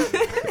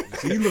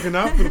 So he looking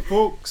out for the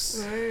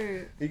folks.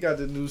 Right. He got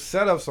the new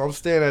setup, so I'm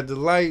standing at the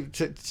light,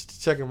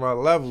 checking my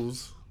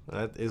levels.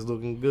 It's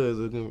looking good. It's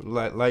looking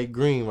light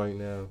green right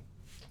now.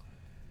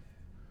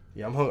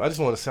 Yeah, I'm hungry. I just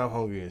want to sound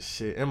hungry and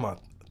shit. And my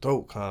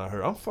throat kind of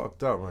hurt. I'm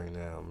fucked up right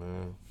now,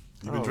 man.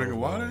 You been drinking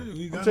water?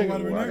 You got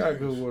water? I got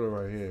good water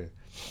right here.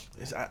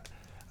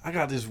 I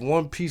got this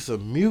one piece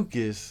of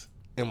mucus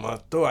in my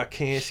throat. I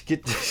can't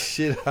get this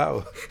shit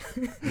out.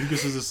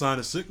 Mucus is a sign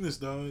of sickness,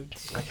 dog.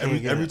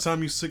 Every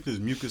time you sick, there's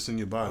mucus in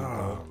your body,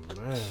 dog.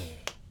 Oh, man.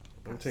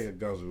 Let me take a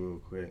guzzle real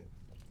quick.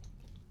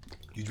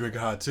 You drink a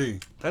hot tea.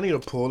 I need to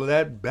pull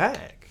that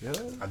back. Yeah?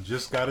 I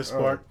just got it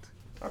sparked.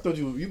 I thought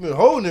you've been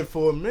holding it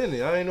for a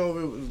minute. I didn't know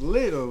if it was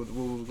lit or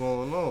what was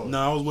going on.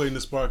 No, I was waiting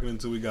to spark it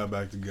until we got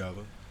back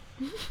together.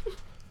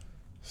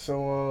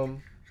 So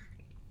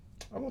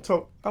I'm gonna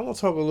talk a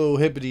little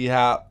hippity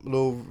hop, a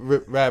little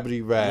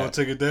rabbity rap. You wanna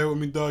take it there with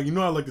me, dog? You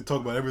know I like to talk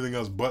about everything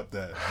else but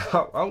that.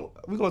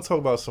 We're gonna talk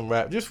about some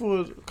rap just for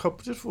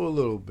a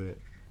little bit.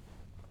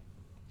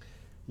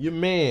 Your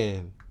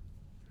man.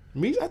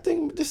 I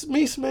think this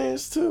Meese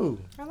man's too.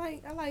 I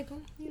like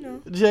him, you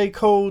know. J.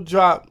 Cole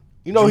dropped.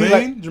 You know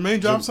Jermaine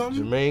dropped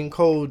something? Jermaine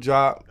Cole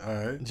dropped. All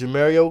right.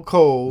 Jamario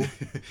Cole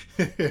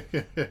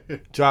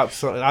dropped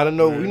something. I don't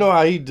know. You know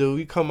how he do.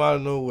 He come out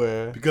of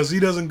nowhere. Because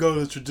he doesn't go to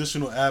the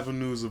traditional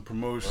avenues of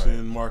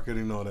promotion,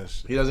 marketing, all that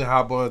shit. He doesn't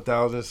hop on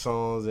 1,000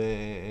 songs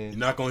and you're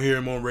not going to hear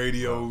him on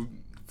radio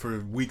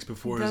for weeks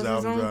before his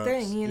album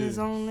drops. He in his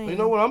own lane. You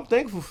know what? I'm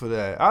thankful for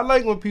that. I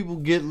like when people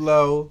get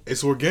low.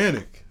 It's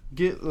organic.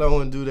 Get low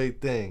and do their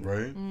thing.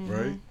 Right,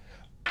 right.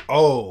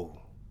 Oh.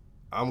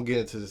 I'm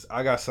getting to this.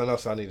 I got something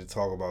else I need to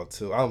talk about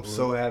too. I'm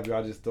so happy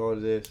I just thought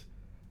of this.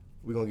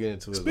 We're gonna get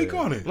into it. Speak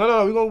on it.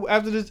 No. We're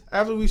gonna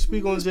after we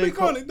speak on J. Cole.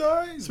 Speak on it,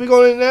 dog. Speak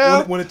on it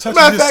now. When it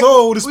touches your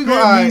soul, the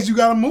spirit means you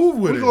gotta move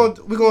with it.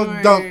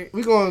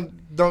 We're gonna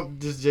dump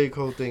this J.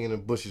 Cole thing in the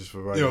bushes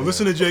for right now.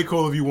 Listen to J.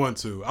 Cole if you want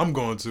to. I'm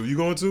going to. You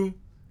going to?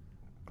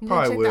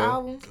 Probably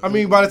will. I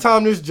mean, by the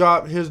time this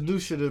drop, his new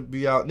shit will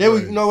be out. Then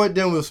you know what?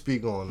 Then we'll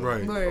speak on it.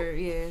 Right.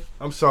 Yeah.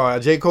 I'm sorry,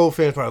 J. Cole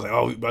fans probably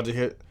like, we about to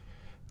hit.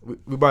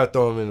 We about to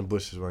throw him in the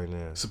bushes right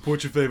now.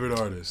 Support your favorite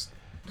artist.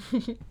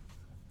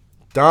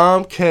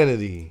 Dom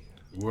Kennedy.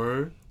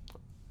 Word.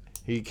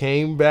 He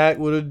came back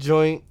with a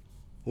joint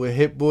with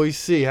Hit Boy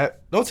C.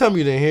 Don't tell me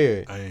you didn't hear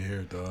it. I ain't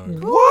hear it,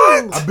 dog.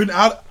 What?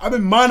 I've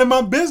been minding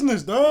my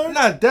business, dog.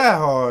 Not that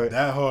hard.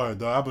 That hard,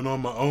 dog. I've been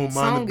on my own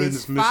minding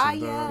business mission,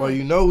 dog. Well,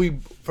 you know, we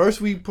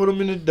put him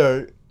in the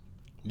dirt.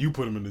 You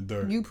put him in the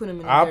dirt.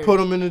 I put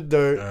him in the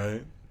dirt. All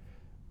right.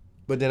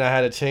 But then I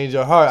had to change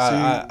your heart.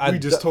 See, we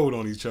just told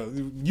on each other.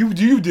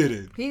 You did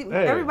it.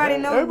 Everybody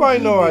knows. Everybody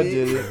know I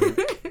did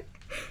it.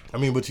 I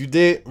mean, but you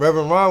did.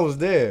 Reverend Ron was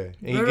there.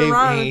 And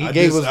he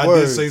gave us words. I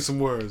did say some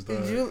words,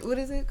 though. What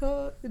is it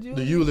called?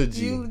 The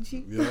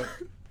eulogy. Yeah.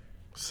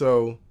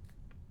 So.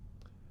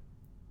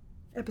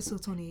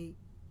 Episode 28.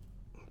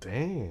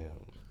 Damn.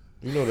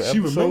 You know the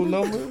episode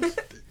numbers?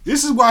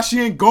 This is why she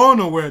ain't going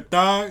nowhere,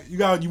 dog.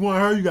 You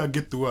want her, you gotta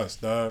get through us,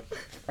 dog.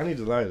 I need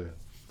the lighter.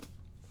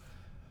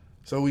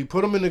 So we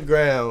put him in the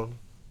ground,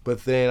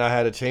 but then I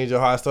had to change how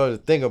I started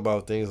to think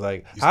about things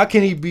like, how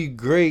can he be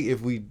great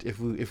if we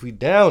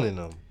downing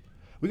him?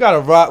 We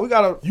gotta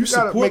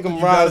make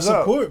him rise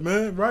up. Support,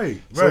 man. Right.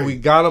 So we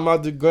got him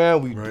out the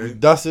ground. We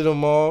dusted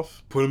him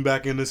off. Put him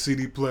back in the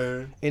CD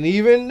player. And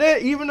even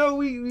though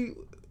we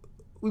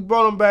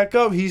brought him back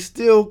up, he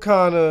still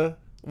kind of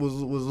was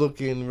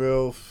looking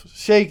real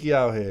shaky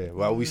out here.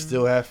 While we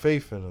still have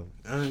faith in him.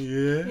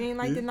 Yeah. You ain't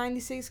like the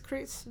 96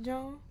 Crits,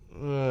 John?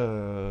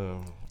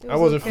 I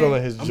wasn't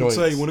feeling his joints. I'm gonna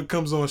tell you, when it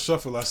comes on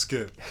shuffle, I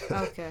skip.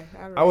 Okay,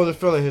 all right. I wasn't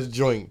feeling his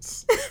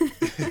joints.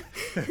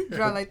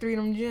 Drop like 3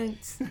 of them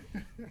joints.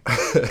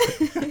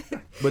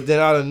 But then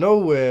out of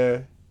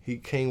nowhere, he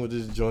came with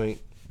this joint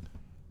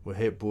with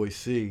Hit Boy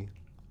C.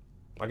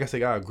 I guess they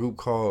got a group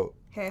called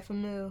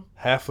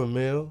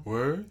 $500,000.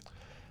 Word?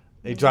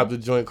 They dropped a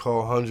joint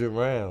called 100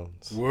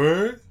 Rounds.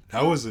 Word?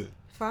 How was it?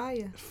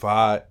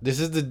 Fire. This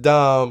is the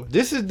Dom.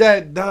 This is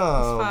that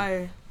Dom. It's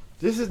fire.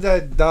 This is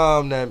that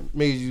Dom that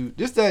made you.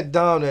 This that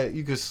Dom that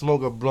you could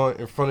smoke a blunt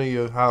in front of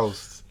your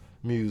house,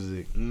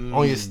 music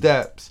on your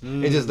steps,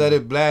 and just let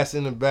it blast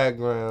in the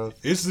background.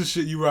 It's the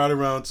shit you ride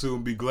around to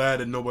and be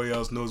glad that nobody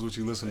else knows what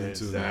you're listening to.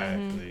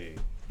 Exactly.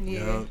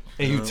 Yeah.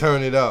 And you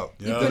turn it up.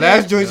 Yeah. The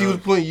last joint you was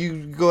putting,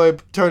 you go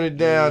ahead and turn it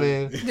down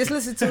and just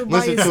listen to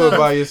it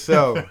by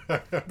yourself.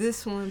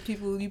 This one,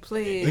 people, you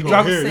play it.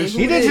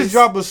 He didn't just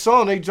drop a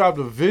song; they dropped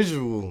a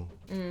visual.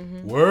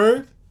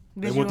 Word?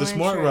 They Visual went the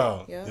smart intro.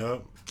 route. Yep.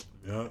 Yep.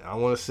 I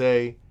want to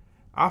say,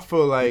 I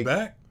feel like He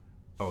back?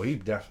 Oh, he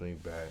definitely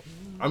back.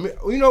 I mean,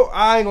 you know,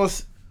 I ain't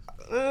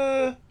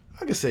gonna.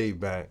 I can say he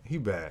back. He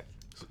back.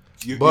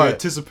 You're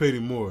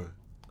anticipating more.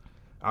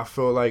 I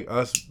feel like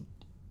us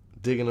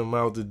digging him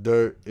out the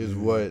dirt is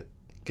what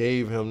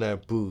gave him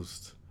that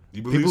boost.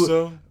 You believe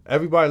so?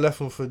 Everybody left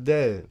him for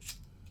dead.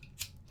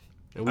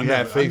 And we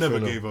had faith in him. I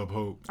never gave up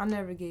hope. I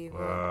never gave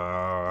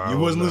up. You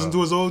wasn't listening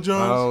to his old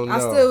joints? I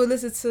still would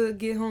listen to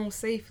Get Home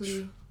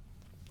Safely.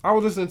 I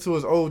was listening to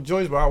his old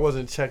joints, but I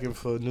wasn't checking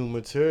for new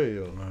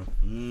material.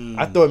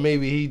 I thought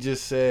maybe he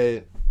just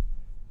said,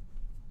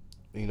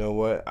 you know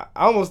what? I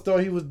almost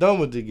thought he was done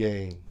with the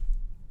game.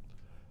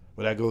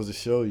 But that goes to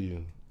show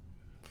you.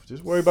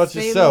 Just worry about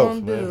yourself,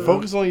 man.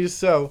 Focus on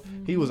yourself.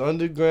 He was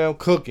underground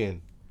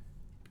cooking.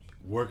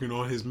 Working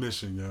on his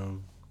mission, yo.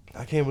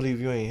 I can't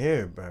believe you ain't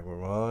hear it back with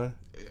Ron.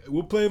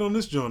 We'll play it on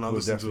this joint. I'll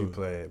listen to it. We'll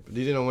definitely play it. But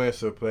DJ No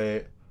Answer play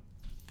it.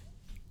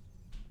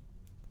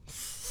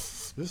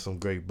 This is some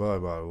great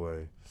bud, by the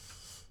way.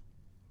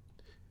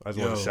 I just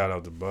want to shout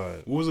out to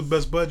Bud. What was the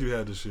best bud you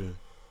had this year?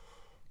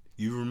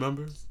 You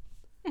remember?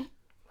 I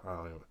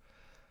don't know.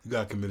 You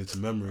got committed to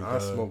memory. I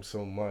smoked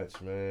so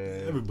much,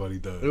 man. Everybody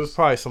does. It was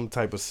probably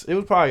it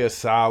was probably a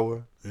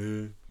sour.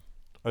 Yeah.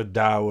 A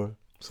dour.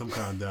 Some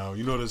kind of dour.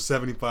 You know there's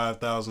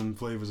 75,000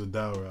 flavors of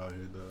dour out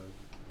here, dog.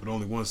 But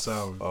only one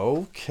sour.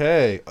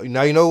 Okay.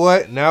 Now you know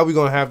what? Now we're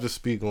gonna have to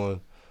speak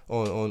on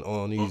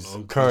these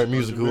current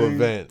musical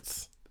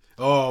events.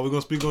 Oh, we're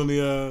gonna speak on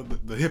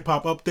the hip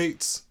hop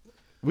updates.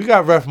 We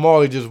got Ref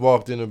Marley just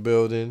walked in the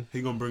building.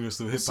 He gonna bring us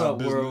to hip hop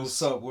business.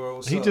 What's up,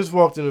 world? He just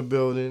walked in the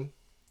building.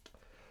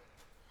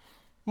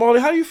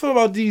 Marley, how do you feel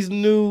about these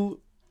new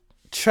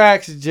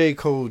tracks J.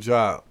 Cole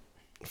dropped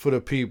for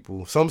the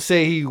people? Some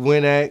say he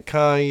went at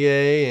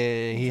Kanye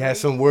and he had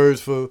some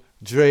words for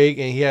Drake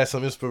and he had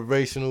some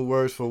inspirational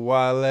words for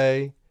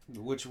Wale.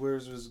 Which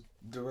words was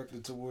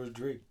directed towards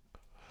Drake?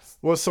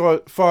 Well, so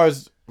as far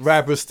as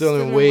rappers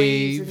stealing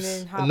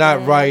waves,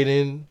 not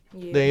writing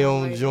their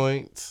own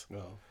joints.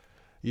 No.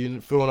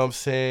 You feel what I'm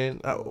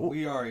saying?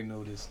 We already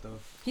know this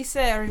stuff. He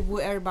said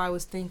what everybody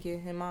was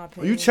thinking, in my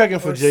opinion. You checking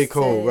for J.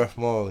 Cole, Ref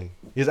Marley?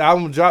 His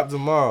album dropped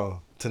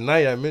tomorrow,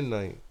 tonight at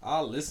midnight.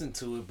 I'll listen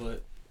to it,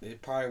 but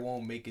it probably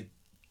won't make it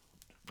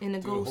in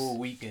the whole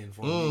weekend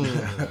for me.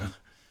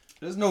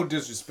 There's no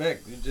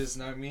disrespect. It's just,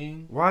 I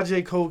mean, why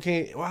J. Cole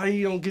can't? Why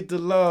he don't get the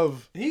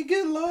love? He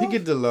get love. He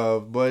get the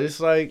love, but it's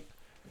like,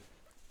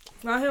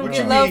 why he don't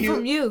get love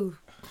from you?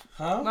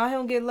 Huh? Why he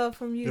don't get love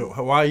from you?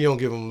 Why you don't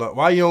give him love?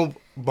 Why you don't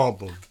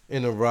bump him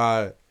in the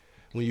ride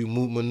when you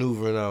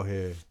maneuvering out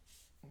here?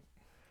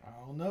 I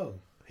don't know.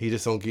 He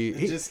just don't get.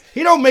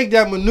 He don't make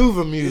that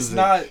maneuver music.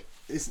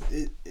 It's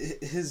not.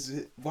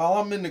 His while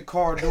I'm in the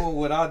car doing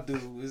what I do,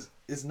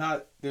 it's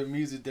not the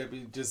music that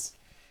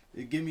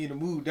it give me the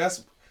mood.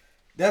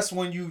 That's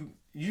when you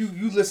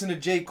listen to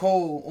J.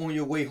 Cole on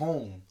your way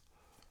home.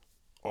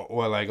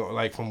 Or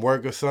like from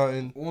work or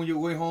something. On your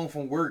way home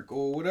from work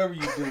or whatever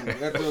you do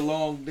after a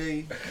long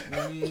day.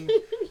 I mean,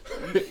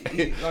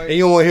 and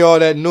you don't want to hear all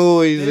that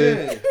noise.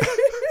 Yeah.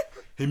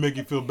 He make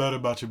you feel better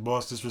about your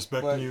boss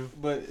disrespecting you.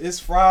 But it's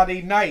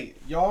Friday night.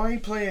 Y'all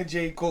ain't playing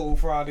J. Cole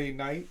Friday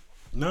night.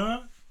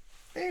 Nah.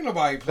 Ain't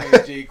nobody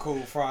playing J. Cole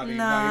Friday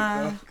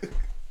night.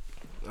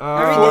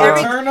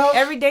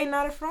 Every day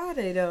not a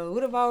Friday though.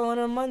 What about on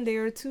a Monday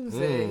or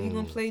Tuesday? You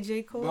gonna play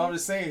J. Cole? But I'm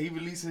just saying he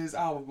releasing his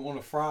album on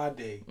a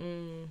Friday.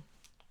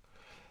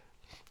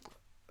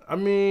 I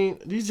mean,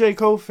 these J.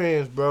 Cole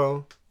fans,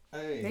 bro.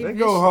 Hey, they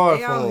go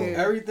hard for him.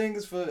 Everything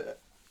is for.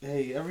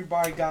 Hey,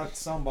 everybody got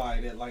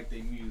somebody that like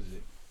their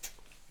music.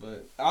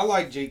 But I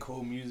like J.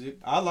 Cole music.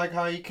 I like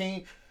how he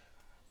came.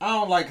 I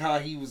don't like how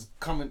he was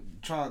trying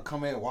to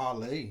come at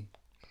Wale.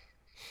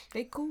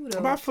 They cool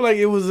though. But I feel like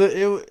he was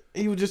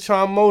just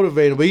trying to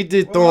motivate him, but he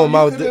did throw him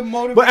out there.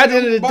 But at the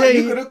end of the day,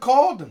 you could have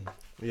called him.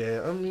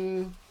 Yeah, I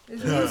mean,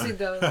 it's music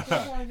though.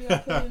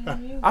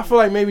 I feel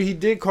like maybe he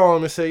did call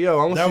him and say, "Yo,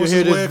 I want you to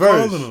hear this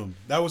verse."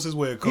 That was his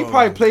way of calling him. He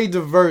probably played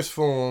the verse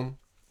for him.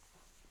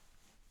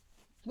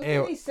 What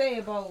did he say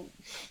about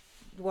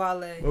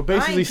Wale? Well,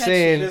 basically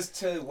saying, just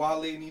tell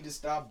Wale need to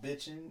stop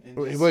bitching.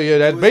 Well, yeah,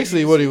 that's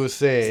basically what he was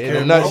saying in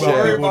a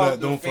nutshell.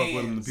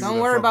 Don't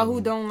worry about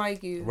who don't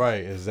like you.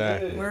 Right,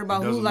 exactly. Yeah. Worry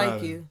about who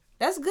like you.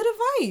 That's good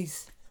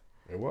advice.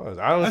 It was.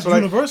 That's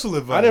universal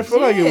advice. I didn't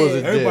feel like it was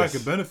a diss. Everybody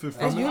could benefit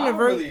from it.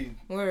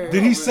 Universal.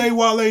 Did he say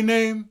Wale's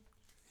name?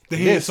 He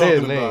didn't say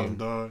his name,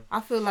 dog. I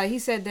feel like he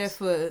said that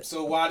for.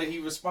 So why did he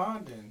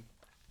respond then?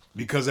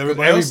 Because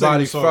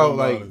everybody felt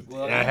like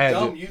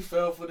you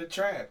fell for the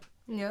trap.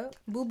 Yeah,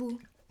 boo boo.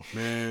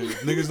 Man,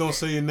 niggas don't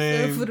say your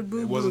name.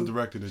 It wasn't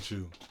directed at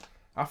you.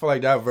 I feel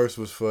like that verse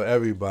was for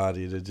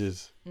everybody to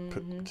just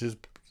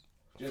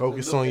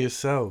focus on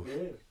yourself.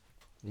 Yeah.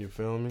 You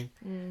feel me?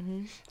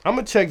 Mm-hmm. I'm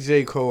gonna check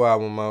J. Cole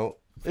album out.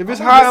 If it's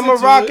hot, I'm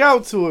gonna rock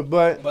out to it.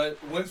 But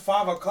when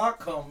 5 o'clock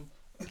come,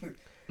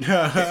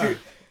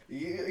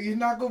 you're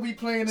not gonna be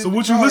playing. So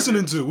what you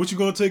listening to? What you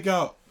gonna take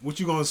out? What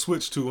you gonna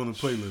switch to on the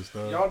playlist?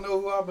 Y'all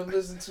know who I've been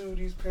listening to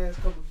these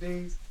past couple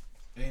days,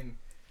 and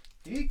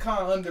he kind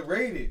of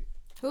underrated.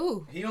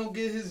 Who? He don't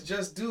get his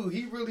just due.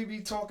 He really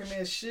be talking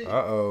that shit.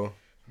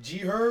 G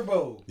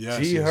Herbo. Yes,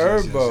 G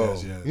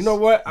Herbo. Yes. You know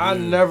what? Yeah. I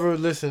never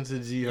listened to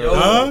G Herbo.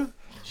 Huh?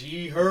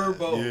 G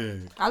Herbo.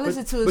 Yeah. I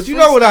listen to his. But you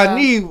know what I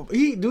need?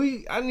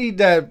 I need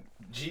that.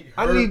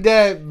 I need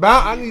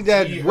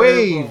that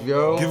wave,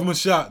 yo. Give him a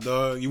shot,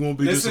 dog. You won't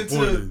be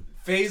disappointed.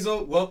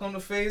 Fazo, welcome to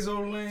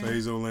Fazo Land.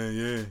 Fazo Land,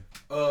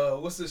 yeah.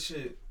 What's the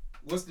shit?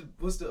 What's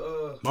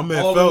the My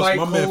man Phelps.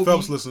 My man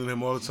Phelps listen to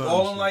him all the time.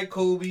 Ballin' Like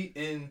Kobe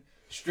and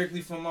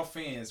Strictly For My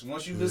Fans.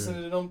 Once you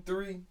listen to them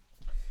three,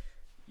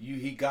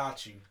 he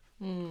got you.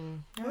 All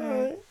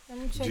right.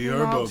 G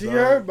Herbo. G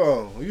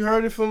Herbo. You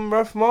heard it from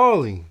Ruff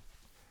Marley.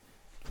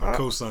 I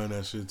co-sign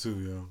that shit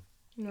too,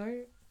 yo.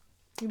 Right.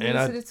 You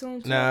listened to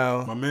him too?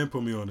 Now, my man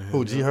put me on to him.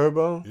 Who, G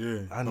Herbo?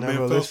 Yeah. I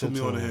never listened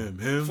to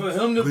him. For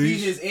him to be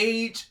his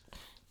age,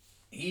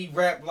 he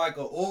rapped like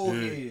an old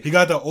head. He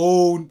got the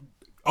old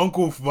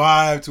uncle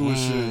vibe to his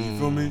shit. You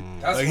feel me?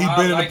 That's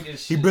like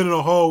he been in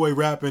the hallway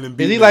rapping and.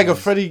 Is he like a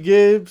Freddie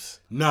Gibbs?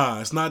 Nah,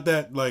 it's not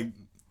that like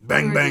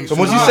bang bang. So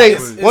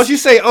once you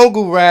say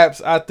uncle raps,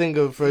 I think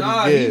of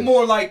Freddie Gibbs. He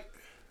more like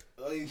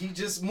he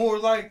just more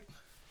like.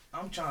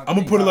 I'm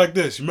gonna put it like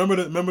this. You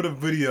remember the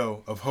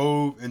video of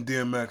Hov and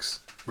DMX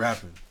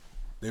rapping?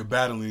 They're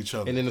battling each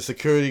other. And then the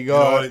security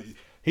guard.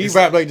 He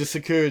rapped like the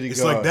security guard.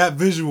 It's like that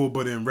visual,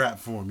 but in rap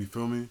form. You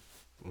feel me?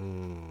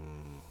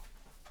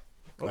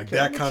 Like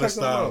that kind of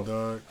style,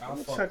 dog.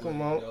 I'm gonna check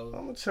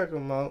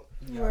him out.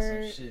 You got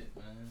some shit,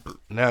 man.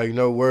 Now you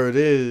know where it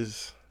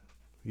is.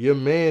 Your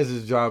man's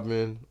is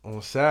dropping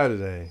on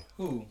Saturday.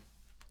 Who?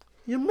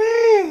 Your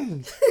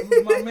man.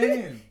 Who's my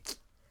man?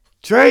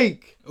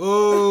 Drake.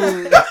 Oh.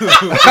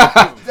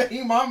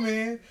 He my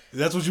man.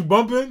 That's what you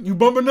bumping? You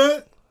bumping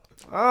that?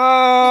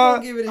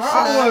 Give it a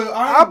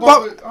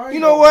shot. You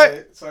know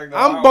what?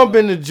 I'm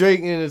bumping the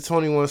Drake and the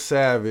 21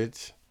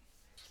 Savage.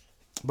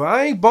 But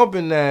I ain't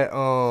bumping that,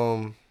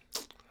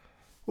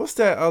 what's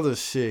that other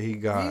shit he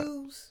got?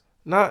 Views?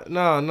 No,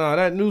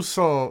 that new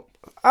song.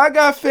 I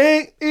got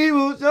fake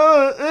evil joy.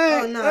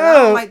 Oh, no, I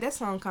don't like that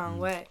song kind of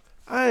whack.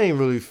 I ain't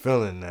really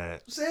feeling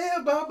that. Say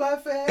about my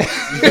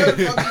fast.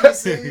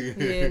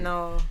 Yeah,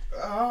 no.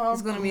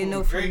 It's going to be a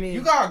no for me.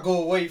 You got to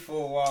go away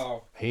for a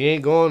while. He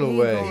ain't going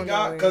away.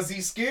 Because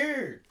he's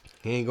scared.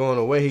 He ain't going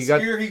away. He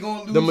got he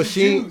gonna lose the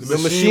machine. His the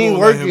machine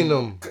working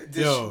him.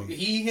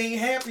 He ain't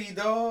happy,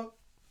 dog.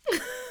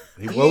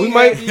 Well, we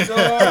might. Happy,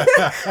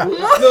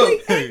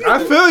 Look,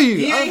 I feel you.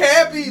 He ain't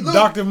happy. Look,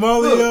 Dr.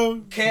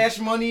 Marley, Cash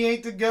Money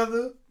ain't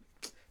together.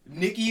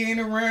 Nicki ain't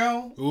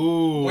around.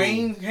 Ooh.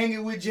 Wayne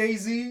hanging with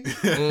Jay-Z.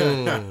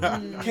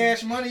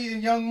 Cash Money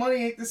and Young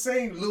Money ain't the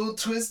same. Lil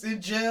Twist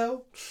in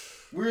jail.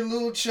 We're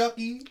Lil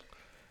Chucky.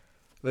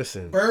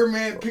 Listen.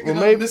 Birdman picking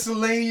up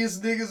miscellaneous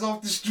niggas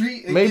off the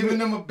street and giving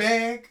them a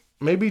bag.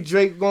 Maybe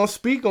Drake gonna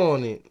speak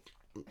on it.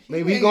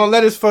 Maybe he gonna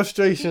let his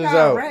frustrations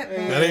out. That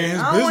ain't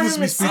his business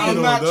we speaking on,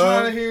 I'm not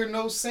trying to hear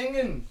no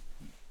singing.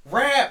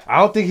 Rap.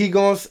 I don't think he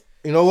gonna...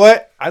 You know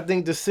what? I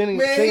think the singing...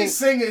 Man, he's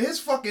singing. His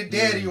fucking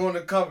daddy on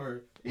the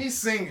cover. He's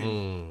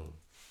singing.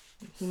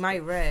 He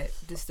might rap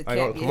just to cap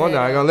your head Come on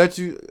now, I gonna let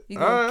you... You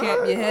gonna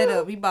cap your head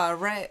up. He about to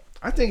rap.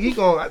 I think he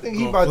about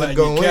to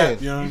go in.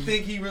 You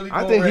think he really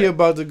gonna I think rap? he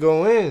about to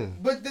go in.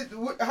 But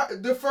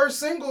the first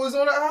single is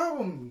on the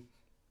album.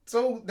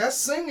 So that's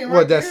singing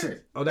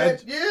there.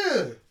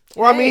 Yeah.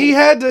 Well, I mean, he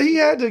had to...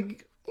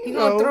 He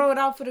gonna throw it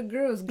out for the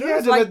girls.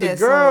 Girls like that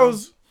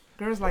girls. Song.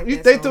 Girls like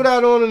that They song. threw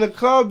that on in the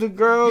club, the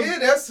girls. Yeah,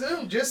 that's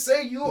him. Just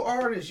say you an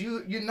artist.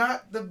 You're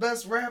not the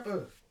best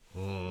rapper.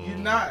 You're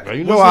not. You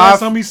When's know, the last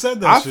time he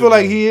said that I shit, feel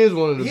like though? he is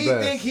one of the He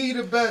best. think he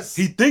the best.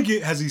 He think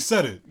it. Has he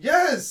said it?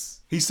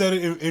 Yes. He said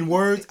it in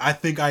words. I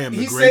think I am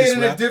the He greatest say it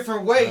in a rapper.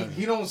 different way.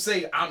 He don't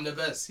say I'm the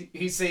best.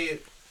 He say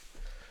it.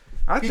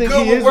 I He think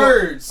good he with is.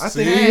 words. I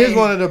think See? he is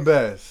one of the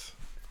best.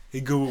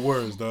 He good with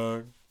words,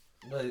 dog.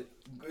 But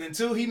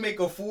until he make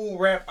a full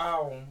rap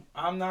album,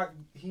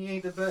 he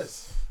ain't the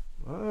best.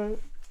 All right.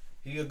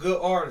 He a good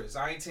artist.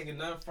 I ain't taking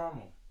nothing from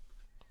him.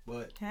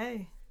 But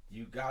Hey.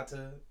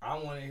 I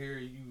want to hear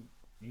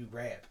you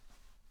rap.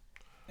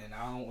 And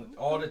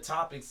all the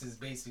topics is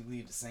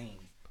basically the same.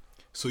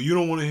 So you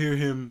don't want to hear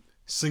him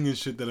singing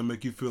shit that'll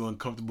make you feel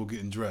uncomfortable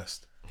getting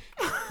dressed.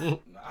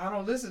 I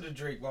don't listen to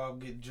Drake while I'm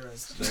getting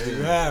dressed. There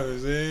you have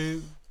it,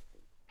 see?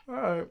 All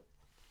right.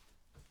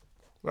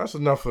 That's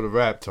enough for the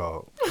rap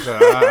talk.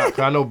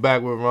 I know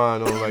Backward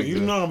Ron don't like You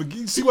that. know,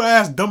 you see what I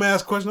asked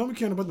dumbass question? I don't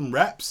care about them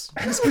raps.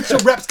 Just get your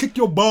raps, kick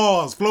your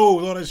balls,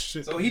 flows, all that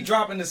shit. So he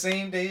dropping the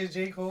same day as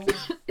J. Cole?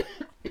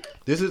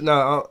 This is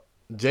now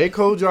J.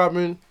 Cole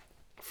dropping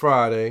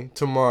Friday,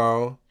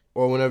 tomorrow,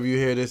 or whenever you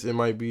hear this, it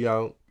might be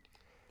out.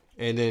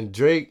 And then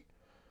Drake,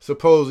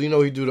 supposedly,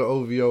 he do the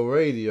OVO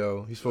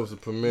radio. He's supposed to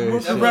premiere.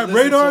 his That shit. rap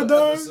radar,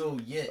 dog?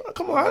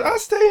 Come on, I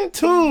stay in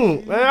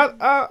tune, man.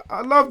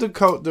 I love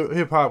the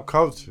hip hop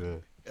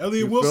culture.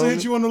 Elliot You Wilson feel hit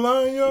me? you on the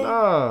line, yo?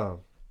 Nah,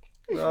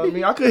 you know what I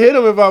mean, I could hit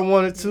him if I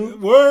wanted to.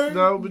 Word?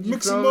 No, but you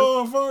Mix a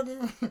feel me?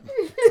 motherfucker.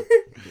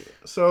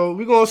 So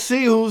we gonna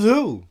see who's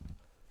who.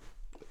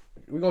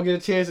 We gonna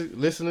get a chance to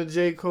listen to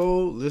J.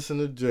 Cole, listen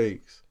to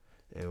Drake's,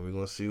 and we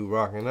gonna see who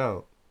rocking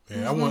out.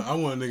 Yeah, I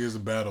want niggas to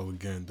battle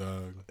again,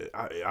 dog.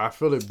 I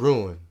feel it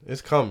brewing.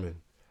 It's coming.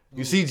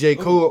 You see J.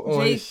 Cole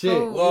on J. his shit.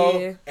 Cole. Well,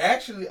 Yeah.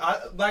 actually,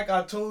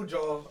 I told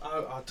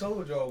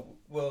y'all.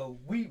 Well,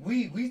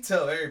 we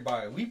tell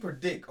everybody. We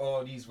predict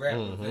all these rap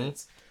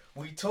events.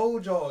 We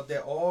told y'all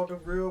that all the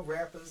real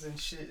rappers and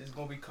shit is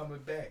gonna be coming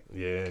back.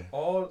 Yeah.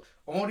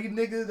 Only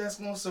niggas that's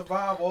gonna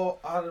survive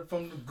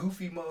from the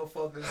goofy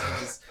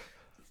motherfuckers is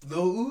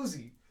Lil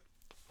Uzi.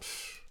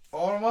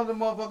 All them other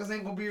motherfuckers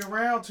ain't gonna be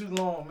around too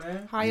long,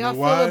 man. How You y'all know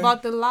feel why?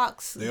 about the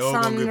Locks They all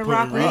gonna signing get the put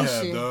Rock in rehab,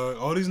 Nation? dog.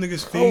 All these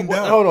niggas fiend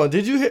out. Hold on.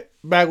 Did you hit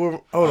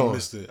Backward? Hold I on.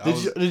 missed it.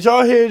 Did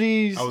y'all hear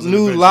these I was in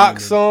new the Lock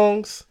Benjamin.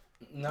 songs?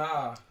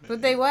 Nah,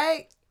 But they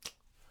whack.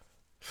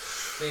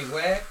 they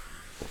whack.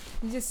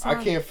 Just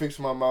I can't fix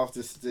my mouth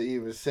to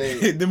even say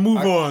it. Then move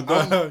on,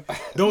 dog.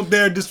 Don't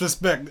dare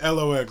disrespect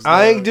LOX.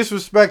 I ain't dog.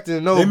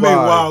 disrespecting nobody. They may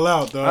wild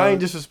out, dog. I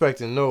ain't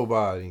disrespecting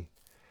nobody.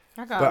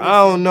 I But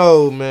I don't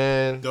know,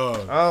 man.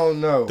 Dog. I don't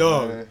know,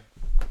 Dog. man.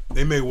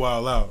 They may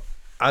wild out.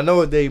 I know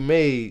what they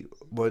made,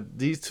 but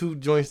these two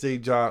joints they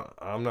dropped,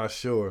 I'm not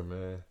sure,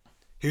 man.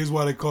 Here's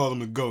why they call them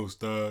the ghost,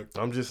 dog.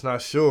 I'm just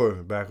not sure,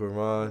 Backward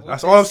Ron.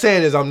 That's all I'm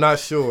saying is I'm not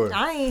sure.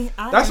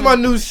 That's my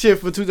new shit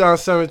for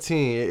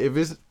 2017.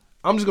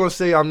 I'm just gonna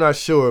say I'm not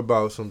sure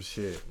about some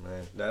shit,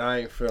 man, that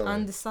I ain't feeling.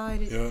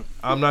 Undecided. Yeah.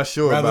 I'm not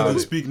sure Rather about than it.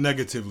 speak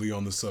negatively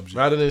on the subject.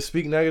 Rather than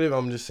speak negative,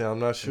 I'm just saying I'm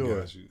not I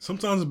sure. got you.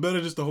 Sometimes it's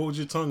better just to hold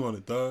your tongue on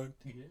it, dog.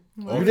 All You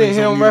didn't things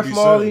hear don't him, need to Ref be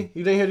Marley? said.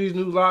 You didn't hear these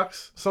new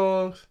Locks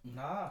songs?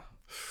 Nah.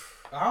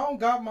 I don't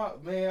got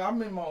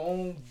I'm in my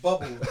own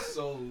bubble,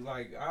 so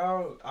like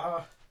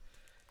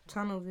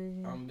Tunnel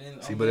vision.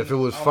 But if it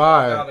was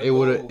fire, it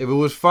would have. If it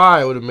was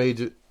fire, it would have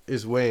made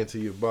its way into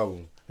your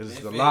bubble. Cause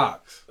it's the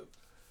Locks.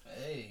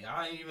 Hey,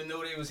 I didn't even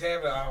know they was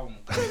having an album.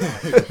 You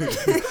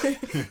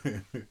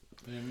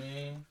know what I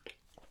mean?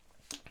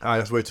 All right,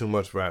 that's way too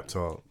much rap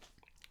talk.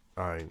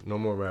 All right, no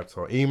more rap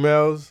talk.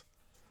 Emails,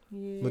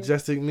 Yeah.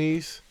 Majestic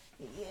Niece.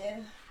 Yeah.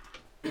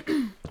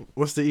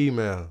 What's the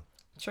email?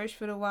 Church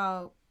for the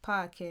Wild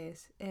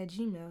podcast at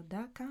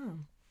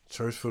gmail.com.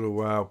 Church for the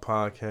Wild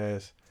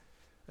podcast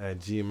at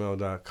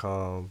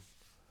gmail.com.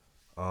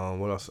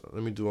 What else?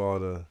 Let me do all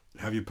the.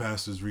 Have your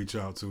pastors reach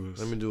out to us.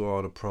 Let me do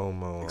all the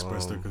promo.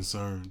 Express their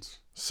concerns.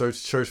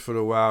 Search Church for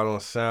the Wild on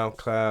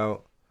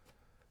SoundCloud,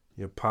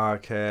 your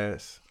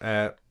podcast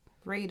app.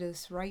 Rate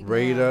us right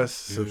Rate now. us,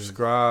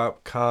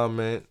 subscribe,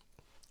 comment.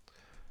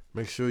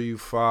 Make sure you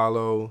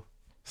follow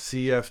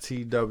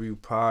CFTW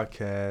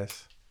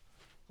Podcast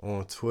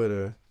on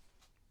Twitter.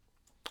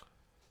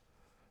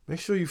 Make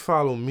sure you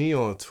follow me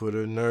on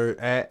Twitter,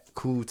 nerd at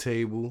Cool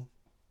Table.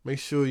 Make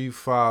sure you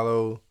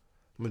follow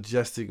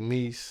Majestic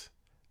Niece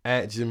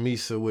at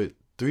Jamisa with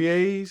 3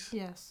 A's.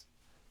 Yes.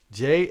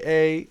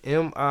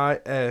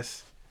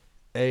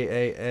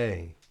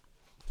 JAMISAAA.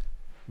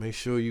 Make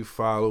sure you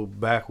follow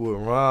Backward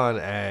Ron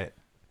at,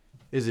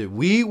 is it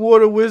Weed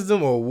Water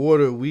Wisdom or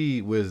Water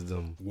Weed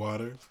Wisdom?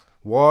 Water.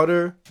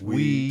 Water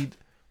Weed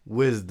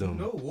Wisdom.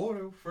 No,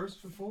 water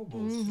first and foremost.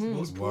 Mm-hmm.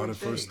 Most Water important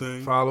first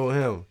thing. Follow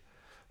him.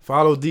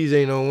 Follow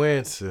DJ No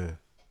Answer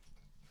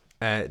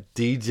at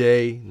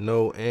DJ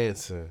No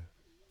Answer.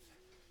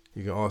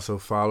 You can also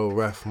follow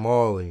Ref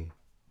Marley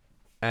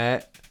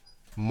at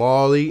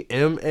Marley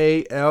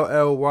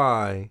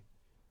MALLY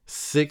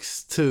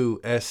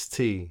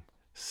 62ST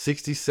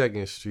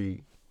 62nd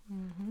Street.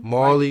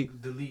 Marley.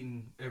 Like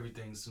deleting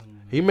everything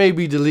soon. He may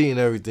be deleting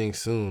everything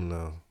soon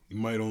though. You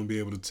might only be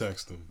able to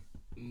text them.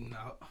 No,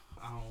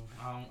 I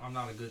I'm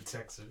not a good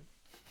texter.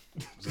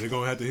 So they're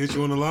gonna have to hit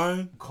you on the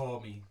line? Call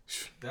me.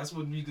 That's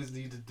what niggas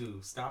need to do.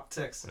 Stop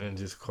texting. And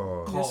just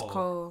call. Just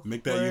call.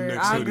 Make that Word. your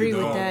next I hoodie, agree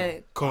dog. with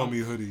that. Call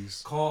me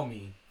hoodies. Call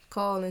me.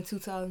 Call in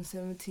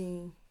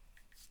 2017.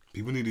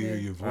 People need to hear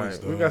your voice,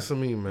 Right, dog. we got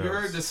some emails. You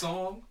heard the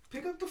song?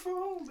 Pick up the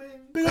phone, baby.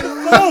 Pick up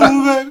the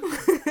phone, baby.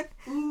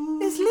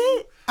 It's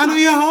lit. I know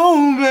you're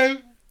home,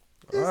 baby.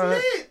 All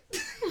right.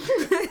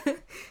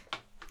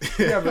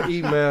 We have an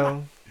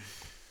email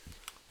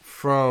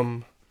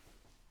from.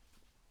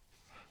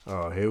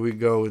 Oh, here we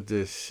go with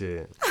this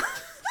shit.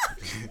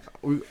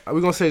 We're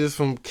gonna say this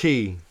from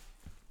Key.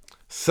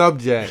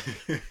 Subject: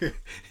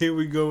 Here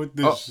we go with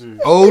this shit.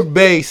 Old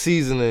Bay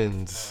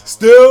seasonings.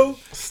 Still? There's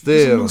some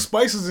Still. new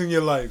spices in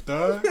your life,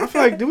 dog. I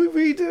feel like, did we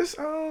read this?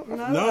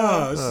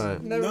 Nah, it's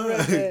Alright. Never nah. read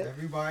that.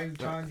 Everybody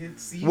trying to get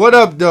seated. What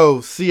up, though,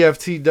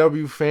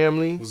 CFTW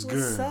family? What's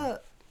What's good?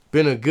 up?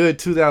 Been a good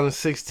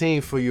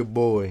 2016 for your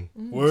boy.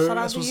 Word? Shout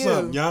out That's to what's you.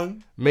 up,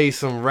 young. Made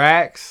some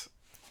racks,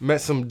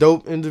 met some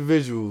dope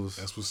individuals,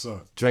 That's what's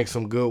up. drank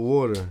some good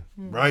water.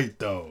 Right,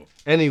 though.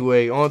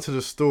 Anyway, on to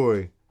the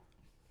story.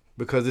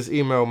 Because this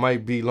email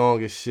might be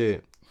long as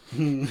shit.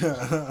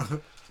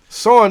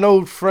 Saw an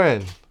old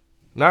friend.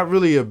 Not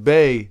really a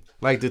bae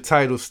like the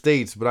title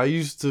states, but I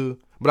used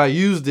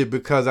it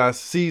because I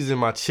seasoned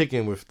my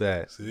chicken with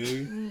that.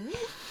 See?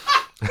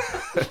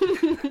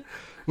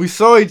 We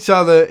saw each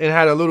other and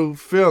had a little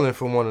feeling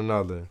for one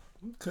another.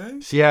 Okay.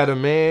 She had a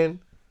man.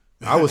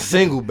 I was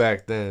single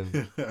back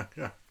then.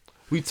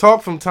 We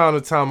talk from time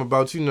to time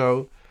about,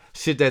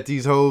 shit that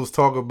these hoes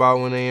talk about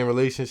when they in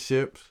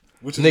relationships.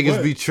 Which is Niggas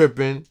what? be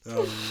tripping.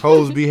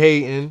 Hoes be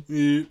hating.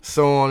 Yeah.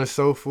 So on and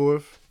so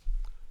forth.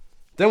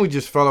 Then we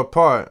just fell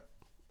apart.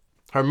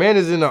 Her man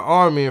is in the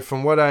army, and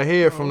from what I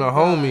hear from the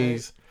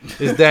homies,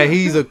 is that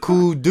he's a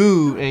cool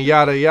dude and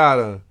yada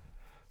yada.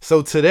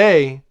 So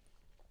today,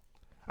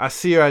 I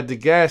see her at the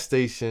gas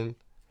station.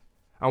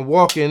 I'm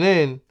walking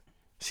in,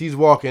 she's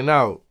walking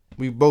out.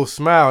 We both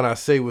smile and I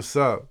say, "What's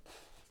up?"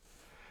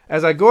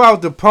 As I go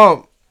out the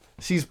pump,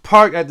 she's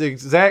parked at the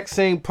exact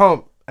same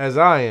pump as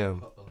I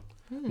am.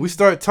 We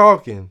start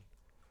talking.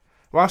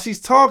 While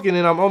she's talking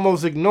and I'm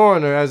almost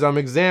ignoring her as I'm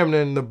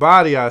examining the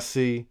body I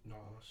see,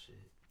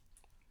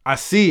 I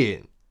see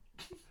it.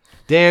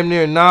 Damn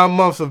near 9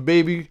 months of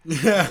baby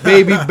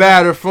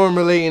batter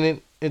formulating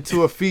it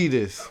into a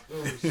fetus.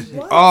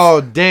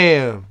 Oh,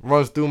 damn,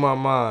 runs through my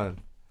mind.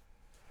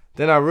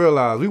 Then I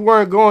realized we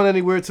weren't going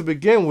anywhere to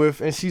begin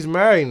with, and she's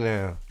married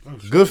now. Oh,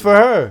 shit. Good for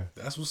her.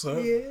 That's what's up.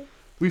 Yeah.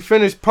 We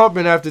finished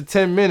pumping after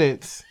 10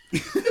 minutes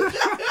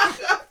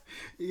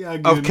You gotta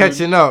get of in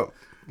catching up,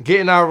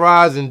 getting our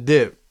rides and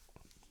dip.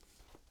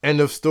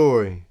 End of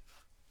story.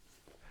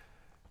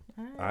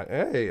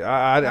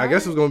 I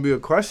guess it was gonna be a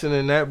question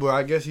in that, but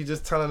I guess he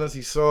just telling us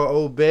he saw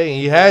Old Bay and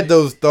he had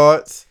those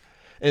thoughts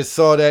and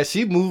saw that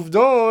she moved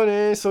on,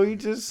 and so he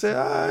just said,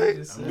 "All right,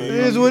 it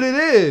is what it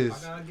is."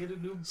 I gotta get a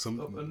new.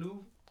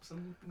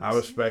 I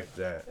respect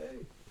that.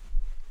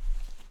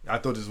 I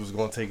thought this was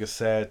gonna take a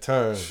sad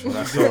turn when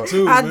I saw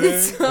too, I man.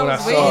 did too. when I I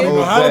was saw waiting.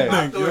 Old How to Bay. I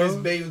think, thought his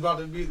yo? baby's about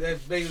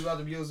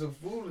to be on some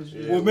foolish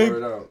shit. Well, maybe-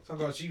 Word out. Talk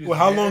about she was Well,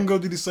 how mad. long ago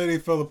did he say they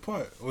fell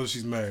apart? Well,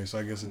 she's married, so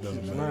I guess it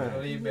doesn't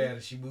matter. It ain't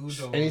bad. She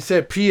moved on. And he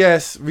said,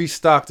 "P.S.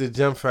 Restock the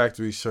Gem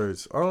Factory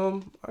shirts."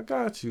 I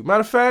got you.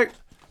 Matter of fact,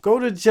 go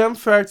to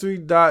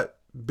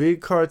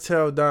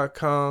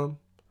gemfactory.bigcartel.com.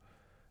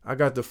 I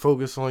got the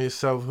Focus on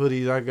Yourself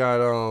hoodies. I got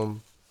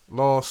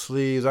long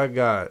sleeves. I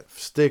got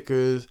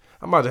stickers.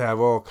 I'm about to have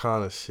all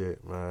kind of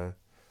shit, man.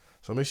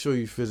 So make sure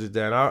you visit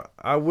that.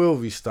 I will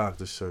restock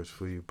the shirts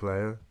for you,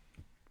 player.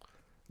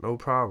 No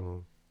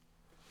problem.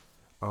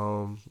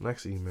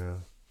 Next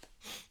email.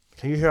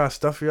 Can you hear how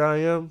stuffy I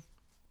am?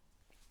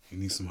 You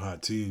need some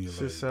hot tea in your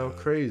Shit life. sound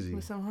dog. crazy.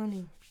 With some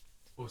honey.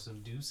 Or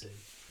some Douce.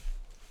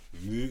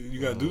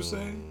 You got Douce?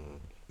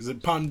 Is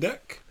it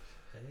Pondek?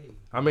 Hey,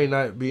 I may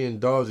not be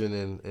indulging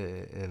in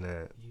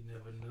that. you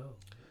never know.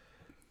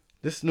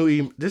 This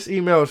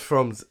email is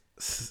from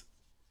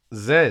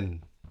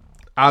Zen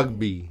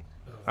Agbi.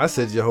 I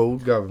said your whole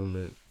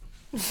government.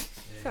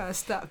 Gotta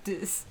stop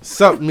this.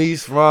 Sup,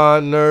 Mies,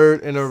 Ron,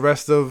 Nerd, and the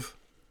rest of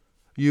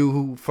you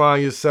who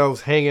find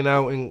yourselves hanging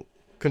out and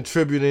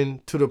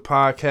contributing to the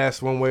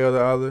podcast one way or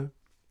the other.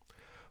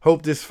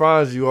 Hope this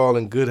finds you all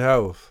in good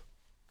health.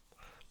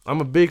 I'm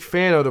a big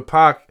fan of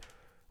the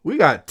We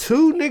got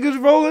 2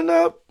 niggas rolling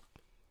up?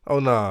 Oh,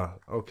 nah.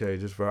 Okay,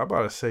 just I'm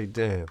about to say,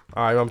 damn.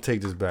 All right, I'm going to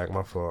take this back.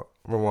 My fault.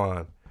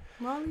 Rewind.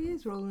 Molly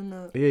is rolling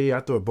up. Yeah,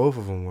 I thought both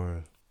of them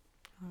were.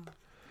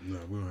 No,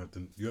 we don't have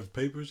to. You have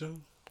papers, yo?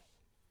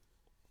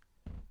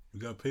 You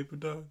got paper,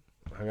 dog?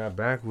 I got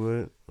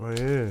backwood right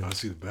here. I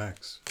see the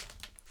backs.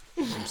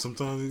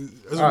 Sometimes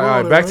it's All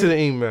right, raw, back right? to the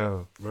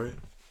email. Right?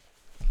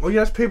 Oh,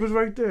 yeah, that's papers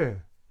right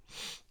there.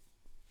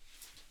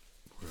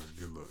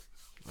 Good luck.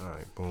 All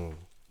right, boom.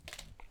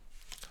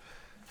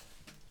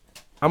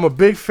 I'm a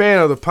big fan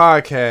of the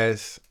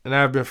podcast, and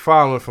I've been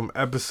following from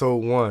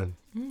episode 1.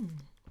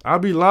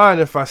 I'd be lying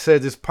if I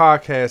said this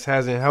podcast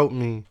hasn't helped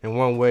me in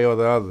one way or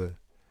the other.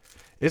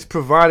 It's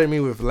provided me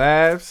with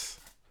laughs,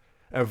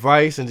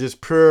 advice, and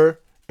just pure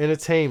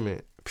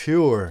entertainment.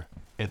 Pure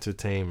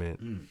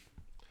entertainment.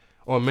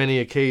 On many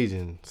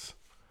occasions.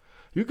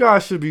 You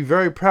guys should be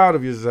very proud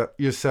of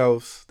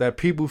yourselves that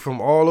people from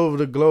all over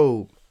the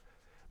globe,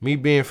 me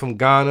being from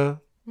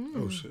Ghana,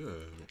 Oh shit.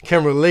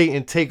 can relate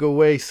and take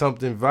away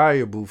something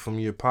valuable from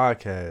your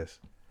podcast.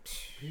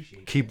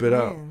 Keep it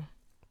up.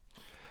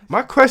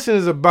 My question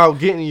is about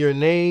getting your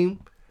name,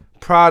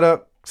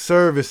 product,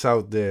 service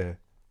out there.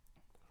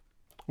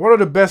 What are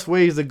the best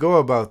ways to go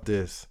about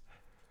this?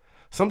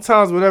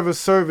 Sometimes whatever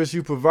service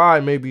you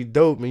provide may be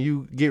dope and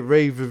you get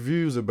rave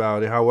reviews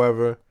about it.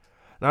 However,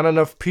 not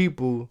enough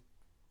people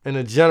in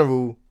the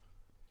general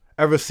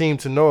ever seem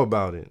to know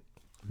about it,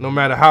 no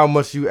matter how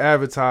much you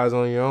advertise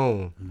on your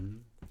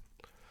own.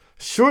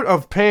 Short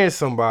of paying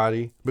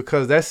somebody,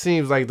 because that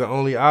seems like the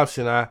only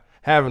option I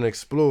haven't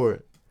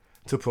explored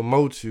to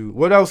promote you,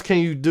 what else can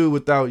you do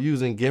without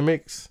using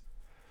gimmicks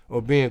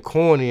or being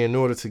corny in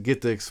order to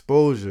get the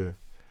exposure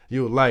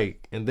you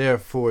like and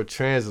therefore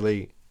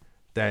translate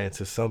that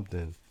into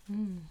something?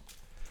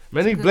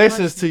 Many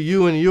blessings to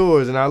you and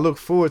yours, and I look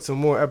forward to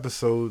more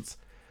episodes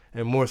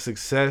and more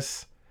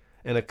success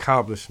and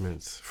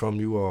accomplishments from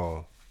you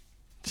all.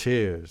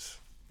 Cheers.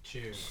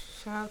 Cheers.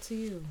 Shout out to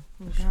you.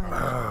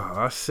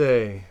 I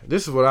say,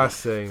 this is what I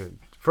say.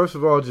 First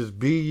of all, just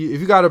be you.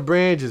 If you got a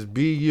brand, just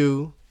be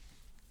you.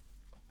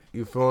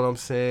 You feel what I'm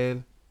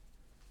saying?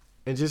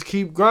 And just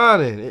keep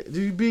grinding.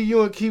 Just be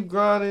you and keep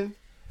grinding.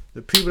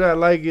 The people that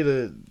like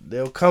it,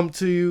 they'll come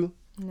to you.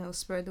 And they'll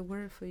spread the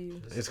word for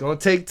you. It's going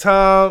to take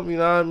time. You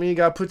know what I mean? You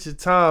got to put your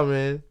time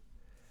in.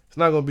 It's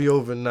not going to be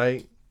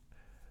overnight.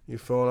 You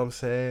feel what I'm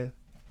saying?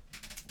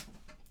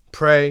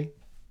 Pray.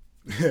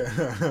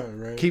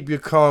 Right. Keep your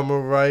karma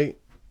right.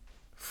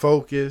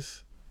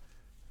 Focus.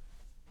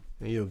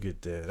 And you'll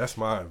get there. That's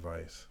my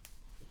advice.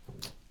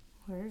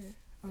 Word.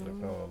 You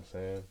know what I'm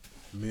saying?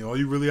 I mean, all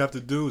you really have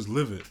to do is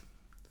live it.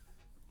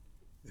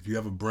 If you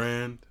have a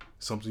brand,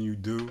 something you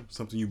do,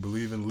 something you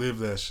believe in, live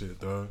that shit,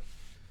 dog.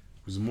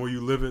 Because the more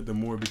you live it, the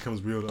more it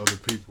becomes real to other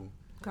people.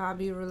 Gotta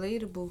be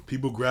relatable.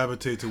 People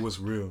gravitate to what's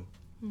real.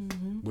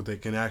 What they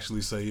can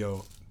actually say,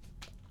 yo.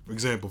 For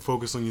example,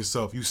 focus on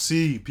yourself. You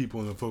see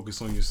people in the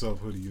focus on yourself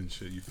hoodie and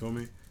shit. You feel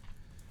me?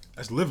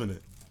 That's living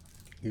it.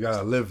 You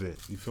gotta live it.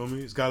 You feel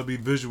me? It's gotta be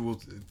visual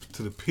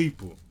to the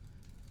people.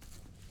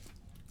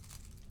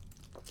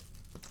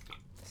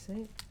 That's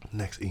it.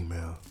 Next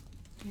email.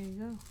 There you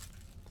go.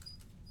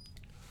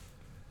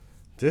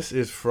 This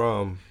is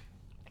from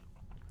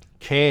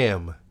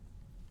Cam.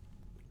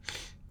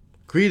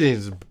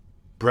 Greetings,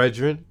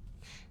 brethren.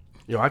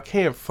 Yo, I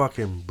can't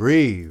fucking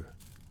breathe.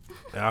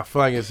 And I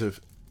feel like I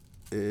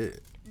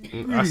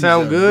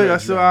sound good? I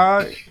still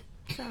alright?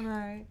 Sound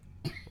alright.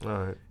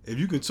 Alright. If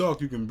you can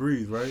talk, you can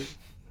breathe, right?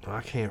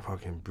 I can't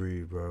fucking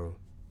breathe, bro.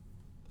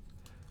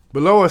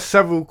 Below are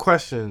several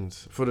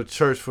questions for the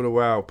Church for the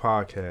Wild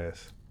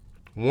podcast.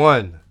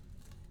 1.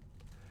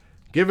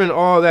 Given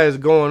all that is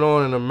going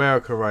on in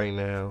America right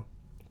now,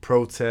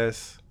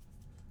 protests,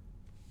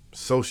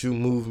 social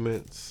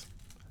movements,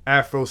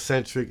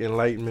 Afrocentric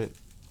enlightenment,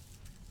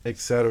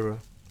 etc.,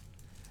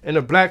 and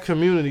the black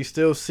community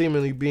still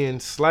seemingly being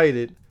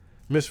slighted,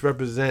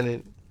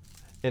 misrepresented,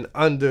 and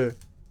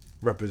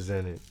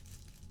underrepresented,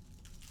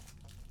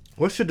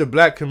 what should the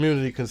black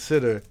community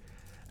consider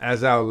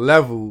as our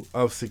level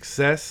of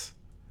success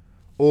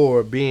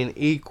or being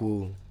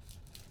equal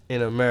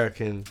in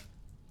American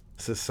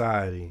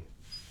society?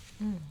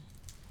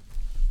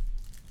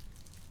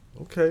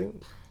 Okay.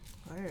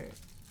 Word.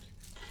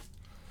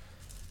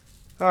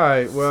 All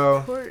right,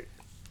 well, Support.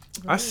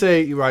 I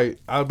say, right,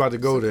 I was about to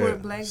go Support there.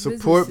 black Support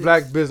businesses.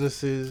 black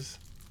businesses.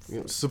 You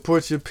know,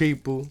 support your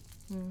people.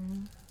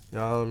 Mm-hmm. You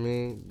know what I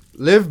mean?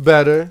 Live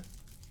better.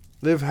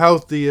 Live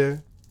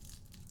healthier.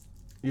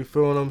 You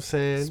feel what I'm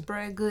saying?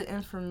 Spread good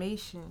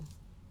information.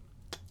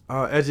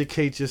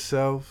 Educate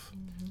yourself.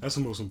 That's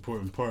the most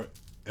important part.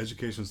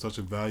 Education is such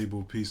a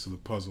valuable piece of the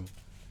puzzle.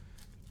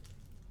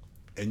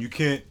 And you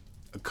can't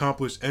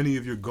accomplish any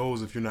of your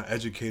goals if you're not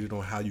educated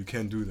on how you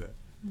can do that.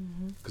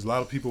 Because a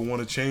lot of people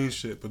want to change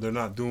shit, but they're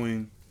not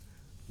doing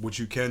what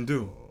you can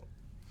do.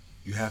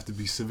 You have to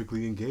be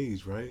civically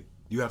engaged, right?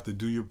 You have to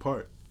do your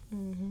part.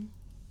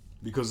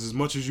 Because as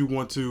much as you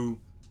want to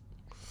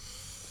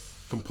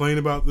complain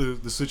about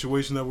the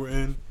situation that we're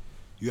in,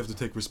 you have to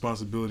take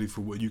responsibility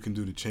for what you can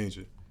do to change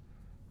it.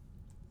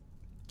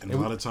 And a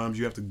lot of times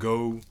you have to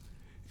go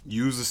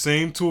use the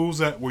same tools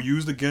that were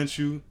used against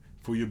you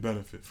for your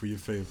benefit, for your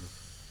favor.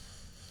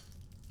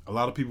 A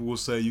lot of people will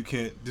say you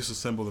can't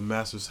disassemble the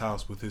master's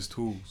house with his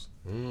tools.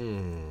 I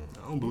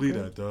don't believe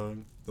that, dog.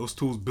 Those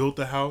tools built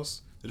the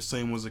house. They're the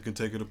same ones that can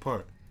take it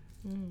apart.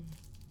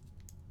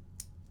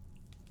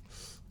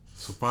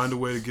 So find a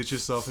way to get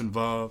yourself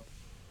involved.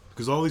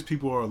 Because all these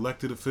people are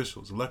elected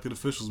officials. Elected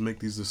officials make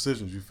these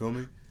decisions, you feel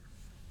me?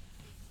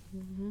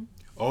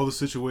 All the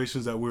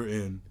situations that we're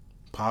in,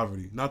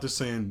 poverty, not just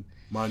saying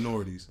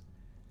minorities.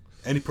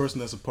 Any person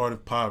that's a part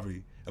of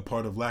poverty, a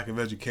part of lack of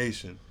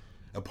education,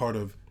 a part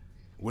of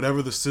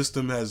whatever the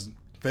system has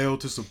failed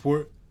to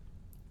support,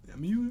 I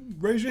mean, you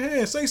raise your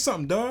hand, say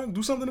something, dog.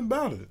 Do something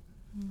about it.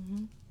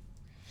 Mm-hmm.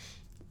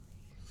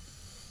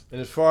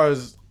 And as far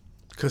as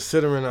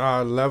considering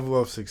our level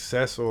of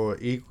success or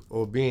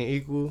being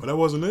equal, But that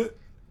wasn't it.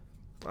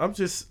 I'm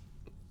just,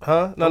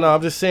 No,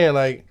 I'm just saying,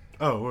 like,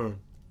 Oh, word.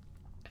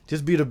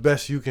 just be the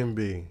best you can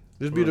be.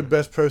 Just be the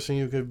best person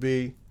you can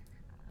be,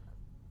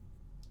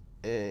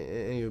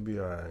 and you'll be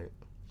all right.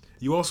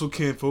 You also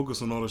can't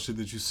focus on all the shit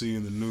that you see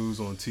in the news,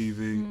 on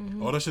TV.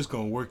 Mm-hmm. All that shit's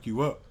gonna work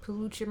you up.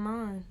 Pollute your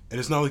mind. And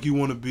it's not like you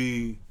want to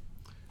be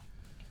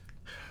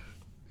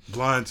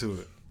blind to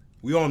it.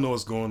 We all know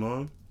what's going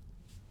on.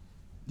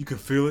 You can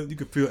feel it. You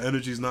can feel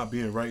energies not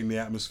being right in the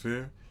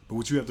atmosphere. But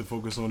what you have to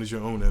focus on is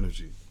your own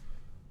energy.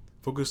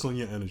 Focus on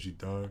your energy,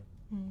 dog.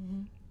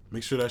 Mm-hmm.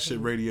 Make sure that shit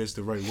radiates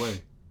the right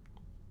way.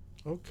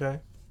 Okay.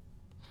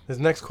 His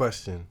next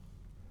question.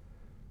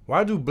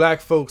 Why do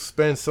black folks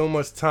spend so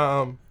much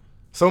time,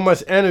 so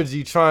much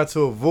energy trying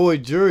to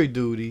avoid jury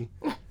duty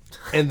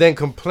and then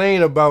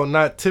complain about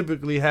not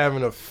typically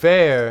having a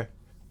fair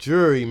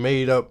jury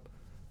made up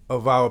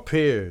of our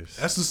peers?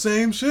 That's the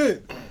same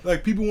shit.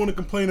 Like, people want to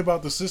complain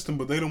about the system,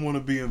 but they don't want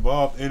to be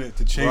involved in it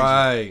to change it.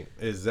 Right,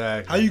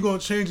 exactly. How you gonna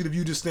change it if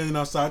you just standing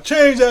outside?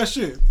 Change that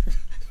shit.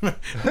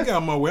 Get out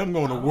of my way. I'm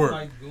going to work.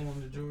 I don't like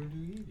going to jury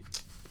duty either.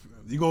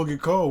 You gonna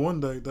get called one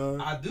day,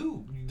 dog. I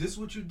do. This is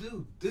what you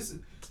do. This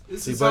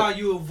See, is but- how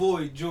you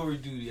avoid jury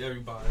duty,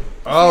 everybody.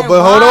 Oh, said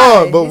but hold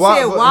why? on. But He why?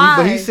 said why?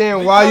 But he's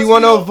saying why you Because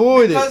want to we don't-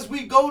 avoid it. Because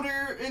we go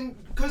there and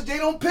because they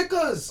don't pick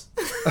us.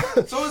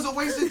 So it's a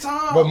waste of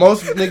time. But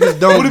most niggas What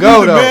don't if go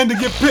you the though. man to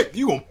get picked?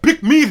 You gonna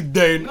pick me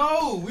today?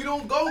 No, we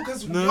don't go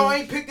because No. y'all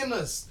ain't picking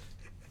us.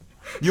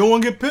 You don't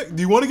want to get picked?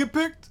 Do you want to get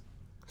picked?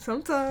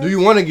 Sometimes. Do you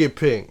want to get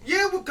picked?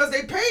 Yeah, because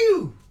they pay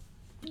you.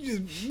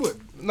 What?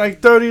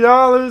 Like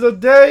 $30 a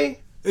day?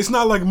 It's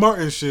not like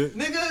Martin shit.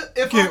 Nigga,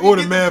 if can't I can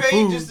order get mad the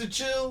pay food. just to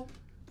chill,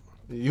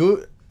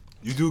 You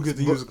You do get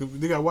to use.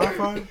 They got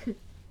Wi-Fi.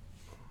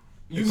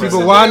 you See, miss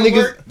but a why day at niggas-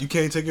 work. You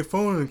can't take your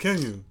phone in,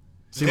 can you?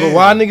 see, Damn. but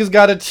why niggas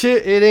gotta chill?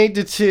 It ain't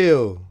the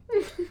chill.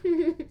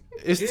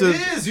 It's It the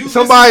is. You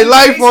somebody's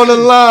listen to life on the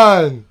Jason.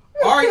 line.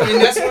 All right,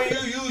 and that's when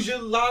you use your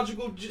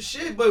logical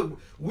shit. But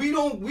we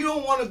don't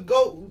want to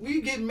go.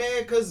 We get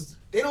mad because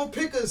they don't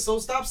pick us. So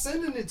stop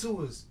sending it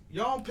to us.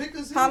 Y'all don't pick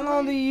us. How anyway.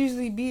 long do you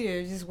usually be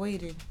there just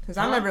waiting? Because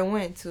I Huh? never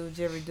went to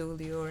Jerry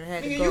Dooley or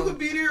had to Nigga, go. you could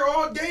be there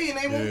all day and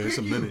they Yeah, won't it's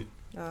a pick minute.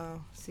 you.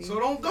 Oh, see. So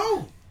don't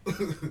go.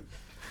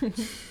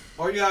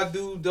 All you gotta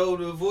do though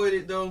to avoid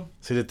it though,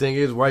 See, the thing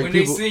is, white when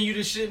people, they send you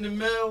the shit in the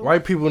mail,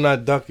 white people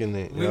not ducking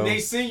it. when Yo. they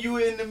send you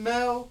it in the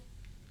mail,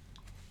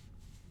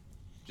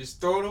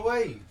 just throw it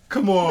away.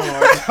 Come on.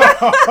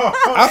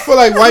 I feel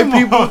like white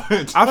people.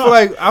 I feel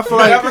like. You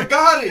never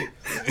got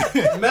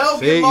it. Mail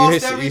See, get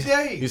lost you, every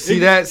day. you see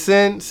that,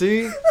 Sin?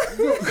 See,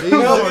 Mail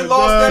get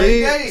lost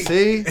every day.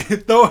 see,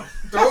 Throw it.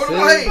 Throw it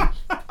away.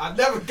 I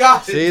never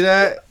got it. see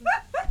that.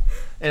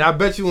 And I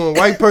bet you when a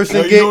white person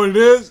Yo, you get know what it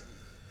is?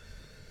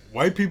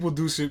 White people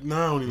do shit.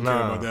 Nah, I don't even care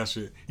Nah. about that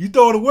shit. You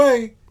throw it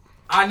away.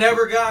 I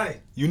never got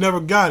it. You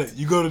never got it.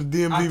 You go to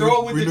the I DMV,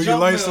 throw it with renew the your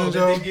junk mail license, that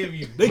yo. they give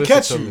you. They Listen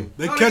catch to you. me.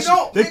 They No, catch they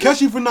don't, They nigga.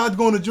 catch you for not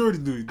going to jury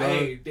duty, dog.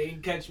 Hey, they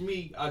didn't catch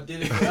me. I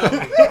did it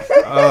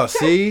forever.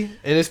 see,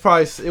 and it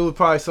was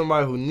probably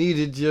somebody who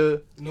needed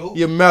your Nope.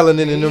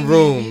 melanin in the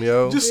room,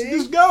 yo.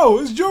 Just go.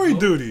 It's jury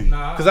duty.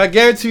 Nah. Cause I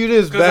guarantee you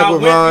this, Because back I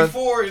with went Ron.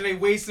 before and they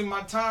wasted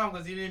my time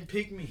because he didn't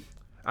pick me.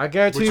 I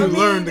guarantee But you. you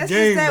learned the that's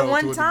game, just that though, to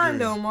one a time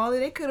degree. though, Molly.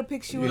 They could have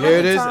picked you. You another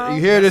hear this? time.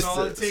 You hear That's this?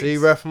 all it takes. See,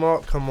 Ref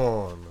Mark, come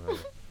on, man.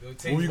 It'll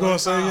take What you one gonna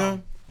say, time.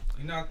 young?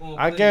 You're not gonna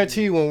I play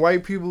guarantee me. you, when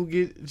white people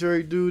get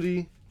jury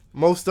duty,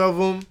 most of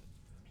them,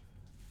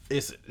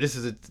 this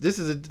is a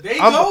They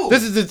go.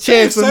 this is a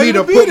chance for say me to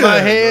to be put my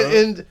there, hand bro.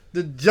 in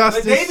the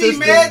justice But they be system.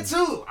 mad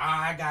too.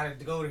 I got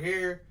to go to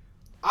here.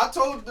 I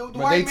told the they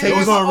white take- man Those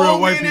was aren't real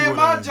old white man at people,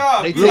 my then.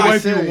 job. They Be Real take like, it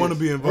white people serious. wanna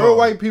be involved. Real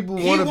white people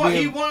he want to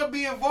be. want to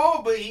be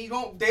involved, but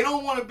they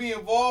don't want to be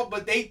involved,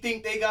 but they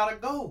think they gotta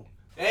go.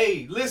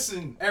 Hey,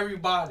 listen,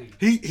 everybody.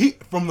 He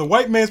from the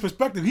white man's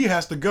perspective, he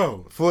has to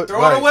go. for,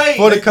 Throw it away.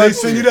 for the They country.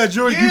 send you that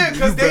jury, Yeah, you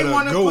because they better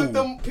want to go. put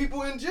them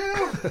people in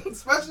jail,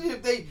 especially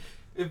if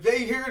they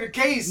hear the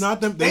case. Not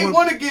them- they they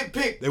want to get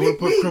picked. They want Pick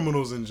to put me.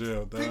 criminals in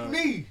jail. Dog. Pick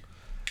me.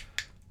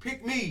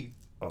 Pick me.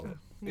 Oh.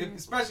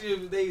 Especially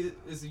if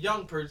it's a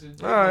young person.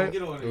 They All gonna right.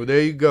 Get on it. Well,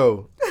 there you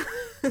go.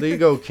 There you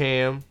go,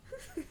 Cam.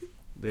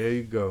 There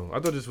you go. I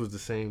thought this was the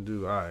same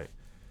dude. All right.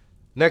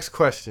 Next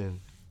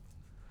question.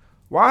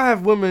 Why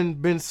have women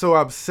been so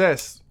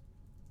obsessed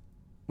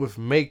with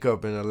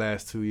makeup in the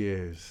last 2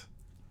 years?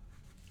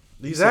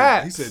 These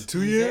apps. He said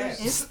 2 years.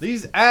 Inst-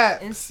 These apps.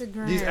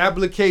 Instagram. These Made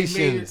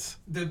applications.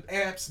 it- the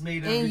apps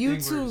made and everything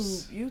YouTube,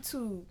 worse.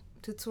 YouTube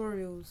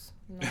tutorials.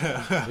 You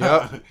know?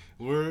 Yup.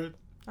 Word.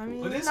 I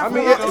mean, But there's it's I not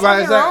mean, wrong. nothing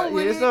right, wrong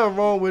with it's it. nothing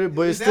wrong with it,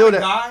 but Is it's that still a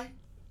that. guy?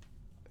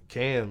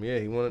 Cam, yeah,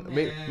 he wanted.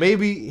 Man.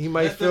 Maybe he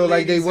might Let the feel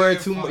like they ladies weren't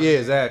have too fun, much. Yeah, man.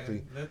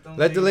 exactly. them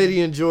Let the ladies-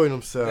 lady enjoy That's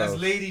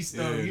themselves. lady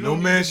stuff. Yeah, You no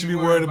don't man need to should be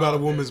worried about a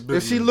woman's that.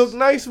 business. If she look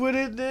nice with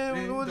it, Man,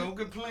 then don't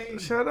complain.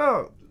 shut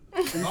up.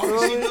 As long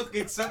as she look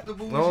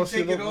acceptable when she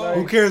take it off.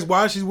 Who cares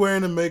why she's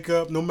wearing the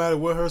makeup? No matter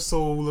what her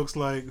soul looks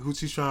like, who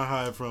she's trying to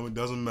hide from, it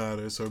doesn't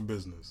matter. It's her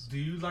business. Do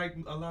you like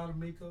a lot of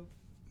makeup?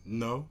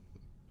 No.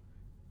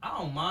 I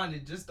don't mind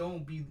it. Just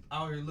don't be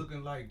out here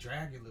looking like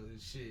Dracula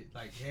and shit.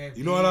 Like half.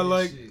 You know what I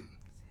like? Shit.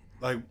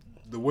 Like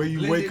the way you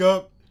Blended. wake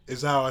up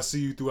is how I see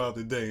you throughout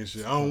the day and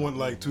shit. I don't want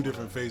like two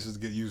different faces to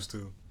get used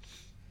to.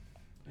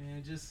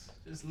 Man, just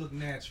look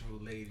natural,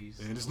 ladies.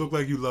 And just look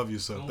like you love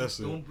yourself. That's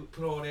it. Don't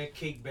put all that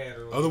cake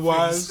batter on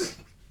Otherwise, your face.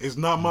 it's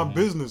not my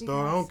business,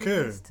 dog. I don't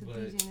care.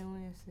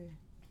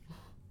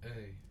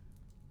 Hey.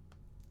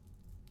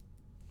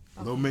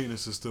 Low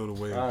maintenance is still the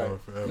way to All go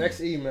right. forever. Next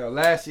email.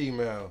 Last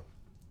email.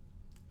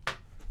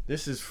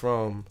 This is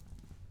from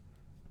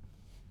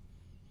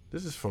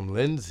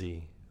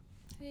Lindsay.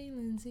 Hey,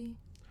 Lindsay.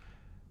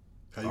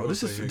 How you Oh, gonna this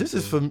say hey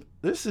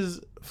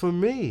is for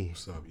me.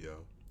 What's up, yo?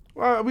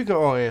 Well, we can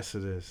all answer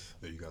this.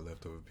 There you got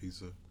leftover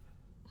pizza.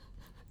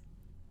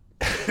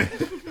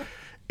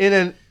 In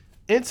an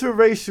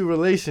interracial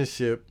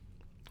relationship,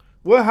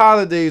 what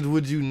holidays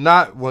would you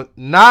not want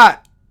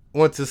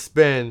to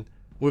spend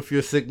with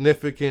your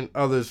significant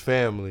other's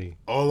family?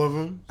 All of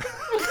them.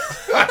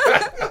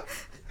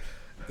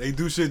 They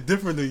do shit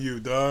different than you,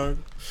 dog.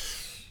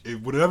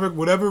 If whatever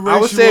race I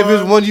would say you if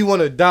it's are, one you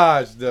want to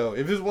dodge, though.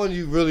 If it's one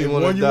you really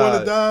want to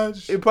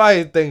dodge, it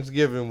probably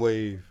Thanksgiving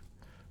wave.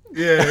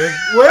 Yeah.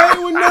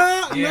 Well,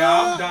 nah.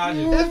 I'm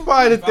dodging. It's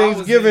probably the If I was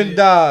Thanksgiving in it,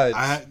 dodge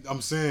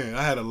I'm saying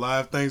I had a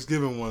live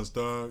Thanksgiving once,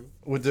 dog.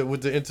 with the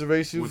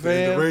interracial With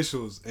fam. the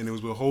interracials, and it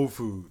was with Whole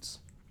Foods.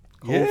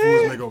 Whole Yeah.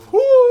 Foods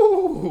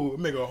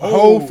make a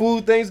Whole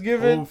Food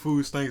Thanksgiving. Whole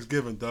Foods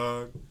Thanksgiving,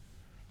 dog.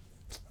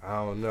 I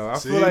don't know. I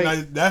See, feel like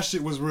now, that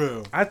shit was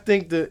real. I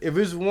think that if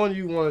it's one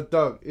you want to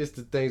duck, it's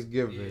the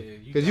Thanksgiving Yeah,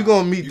 because you're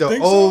gonna meet You the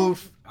think old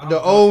so?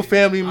 old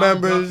family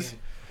members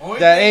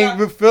that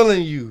ain't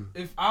feeling you.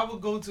 If I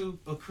would go to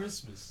a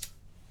Christmas,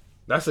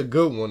 That's a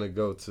good one to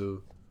go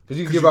to because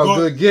you 'Cause give you out gon-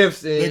 good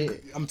gifts and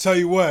I'm telling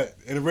you what,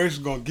 interracial's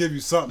gonna give you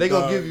something. they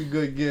gonna dog. give you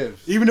good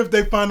gifts. Even if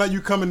they find out you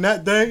coming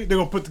that day, they're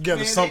gonna put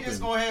together man, something. they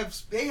just gonna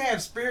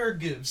have spare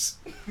gifts.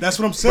 That's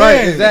what I'm Right,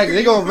 saying. exactly.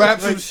 They gonna wrap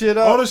some shit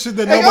up. All the shit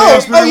that Hey, nobody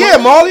else really yeah,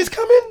 wants. Marley's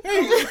coming.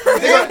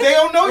 they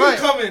don't know Right.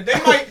 you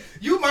coming.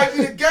 You might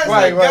be the guest.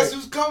 Right, like, guess right.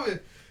 who's coming?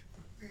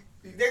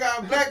 They got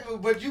a black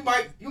one, but you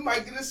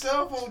might get a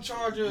cell phone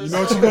charger. You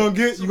know what you're gonna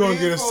get? You're gonna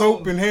get a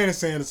soap and hand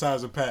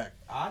sanitizer pack.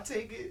 I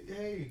take it.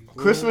 Hey,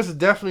 Christmas is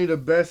definitely the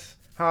best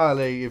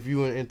holiday if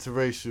you in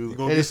interracial, You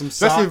gonna and get some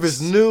especially if it's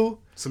socks, new.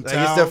 some Like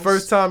it's towels. their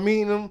first time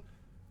meeting them.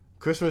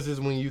 Christmas is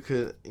when you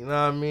could, you know what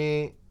I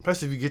mean.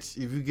 Especially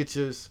if you get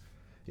your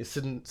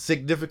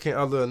significant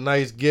other a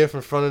nice gift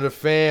in front of the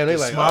fam. They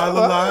like smile a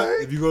lot.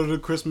 alright. If you go to the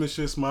Christmas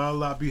shit, smile a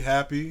lot, be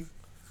happy.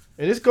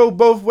 And this go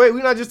both ways.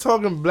 We're not just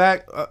talking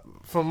black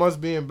from us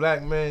being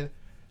black men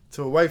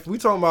to a white. We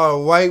talking about a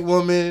white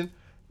woman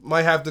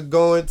might have to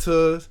go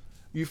into,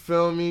 you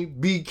feel me,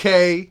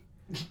 BK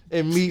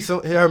and meet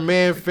her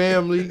man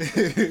family.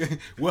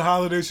 What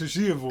holiday should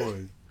she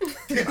avoid?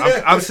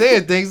 I'm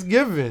saying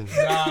Thanksgiving.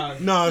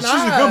 No, she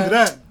should come to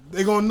that.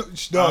 They gonna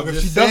dog. If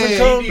she just doesn't saying,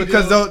 come,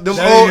 because them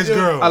that old is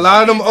girls. a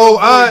lot of them old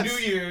aunts.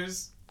 New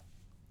Year's.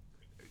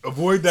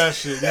 Avoid that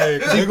shit. Yeah,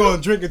 'cause they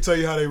gonna drink and tell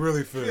you how they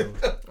really feel.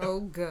 Oh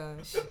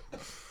gosh.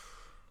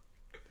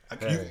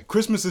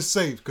 Christmas is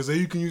safe because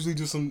you can usually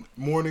do some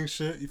morning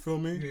shit. You feel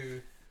me? Yeah.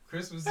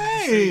 Christmas is the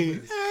Hey,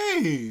 safest.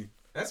 hey.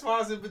 That's why I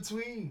was in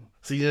between.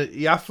 See,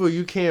 yeah, I feel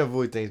you can't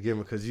avoid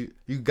Thanksgiving because you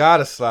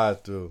gotta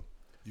slide through.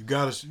 You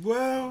gotta.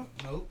 Well,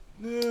 Nope.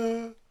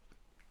 yeah.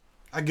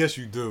 I guess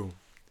you do.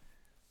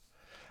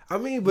 I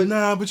mean, but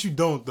Nah, but you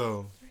don't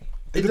though.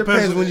 it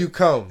depends on- when you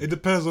come. It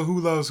depends on who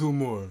loves who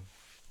more.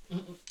 All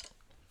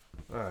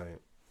right.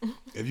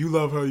 If you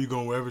love her, you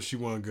going wherever she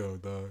want to go,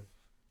 dog.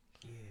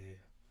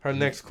 Her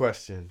next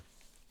question.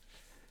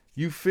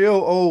 You feel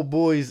old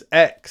boy's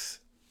ex.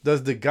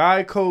 Does the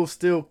guy code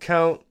still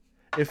count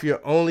if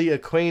you're only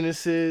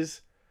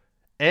acquaintances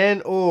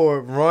and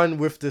or run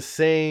with the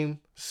same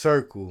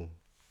circle?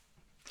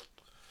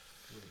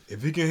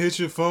 If he can hit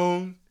your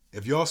phone,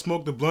 if y'all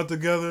smoke the blunt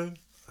together,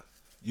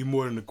 you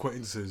more than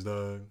acquaintances,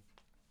 dog.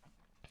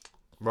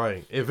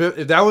 Right. If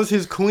that was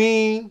his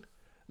queen,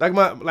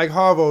 like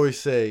Harv always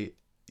say,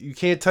 you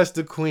can't touch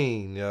the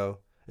queen, yo.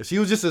 If she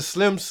was just a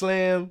slim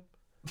slam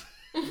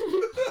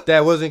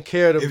that wasn't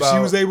cared about. If she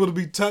was able to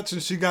be touched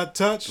and she got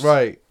touched,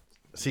 right.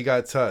 She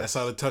got touched. That's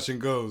how the touching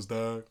goes,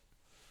 dog.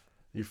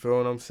 You feel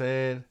what I'm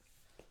saying?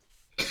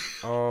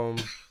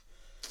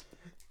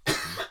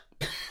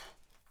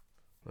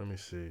 Let me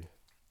see.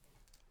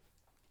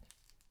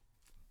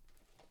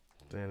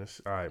 Damn,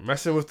 all right.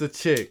 Messing with the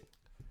chick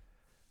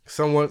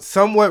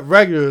somewhat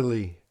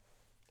regularly.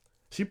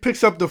 She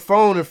picks up the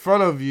phone in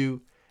front of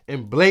you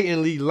and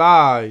blatantly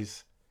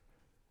lies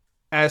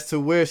as to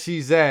where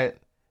she's at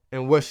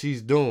and what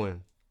she's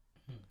doing.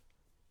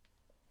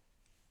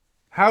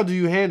 How do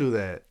you handle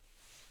that?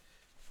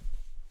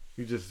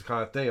 You just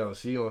kind of think, oh,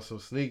 she on some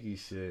sneaky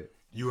shit.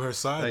 You her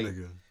side Like,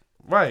 nigga.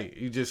 Right.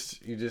 You just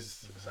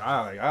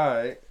all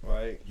right.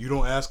 Like you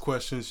don't ask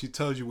questions. She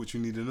tells you what you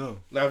need to know.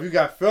 Now, if you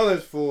got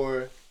feelings for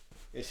her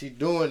and she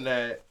doing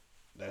that,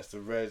 that's the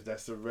red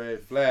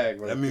flag.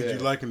 Right. That means there. you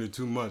liking her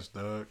too much,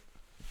 dog.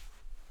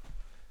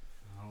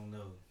 I don't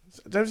know.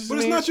 But it's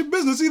not your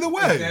business either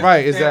way.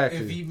 Right, exactly.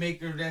 If he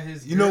make her that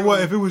his you know girl,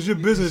 what? If it was your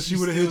business, they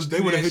would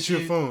have hit shit,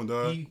 your phone,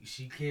 dog.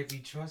 She can't be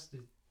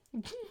trusted.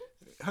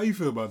 How you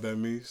feel about that,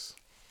 Mies?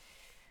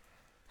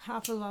 How I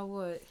feel about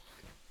what?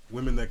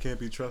 Women that can't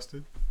be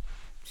trusted?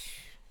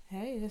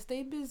 Hey, that's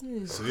their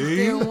business. See?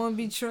 They don't want to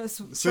be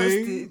trusted. It's their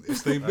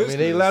business. I mean,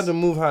 they allowed to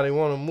move how they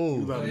want to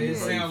move. But it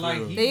sounds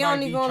like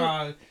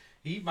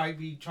he might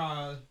be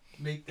trying to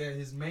make that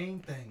his main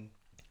thing.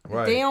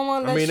 Right. They don't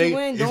want to let you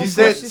in. Don't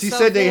she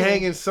said they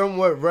hanging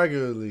somewhat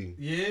regularly.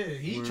 Yeah,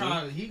 he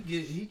try to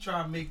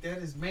make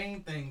that his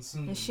main thing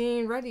soon. And she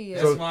ain't ready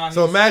yet.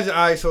 So imagine, all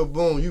right, so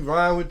boom, you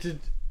rhyme with your,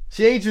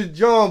 she ain't your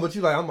John, but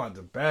you like, I'm about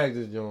to bag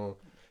this John.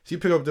 She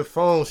pick up the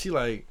phone, she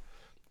like,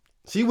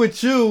 she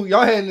with you,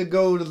 y'all had to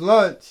go to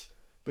lunch,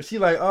 but she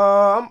like,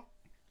 Well,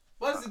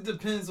 it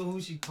depends on who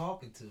she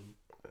talking to.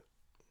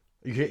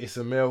 You hear it's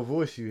a male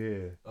voice you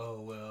hear.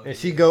 Oh well. And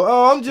she go,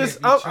 I'm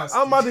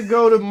about to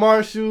go to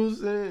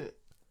Marshall's and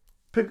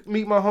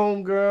meet my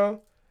homegirl.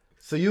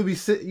 So you'll be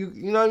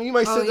you know what I mean? You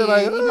might sit there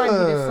like, he might be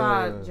the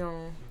side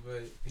John.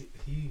 But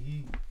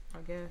he I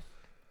guess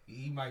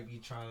he might be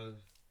trying to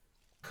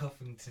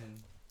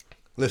Cuffington.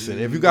 Listen,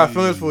 if you got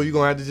feelings for it, you're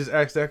gonna have to just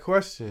ask that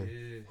question.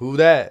 Yeah. Who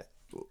that?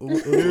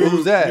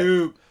 Who's that?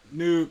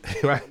 Nope.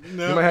 Right?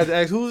 No. You might have to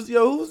ask who's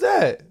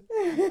that?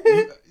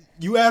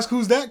 You ask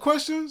who's that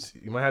questions?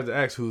 You might have to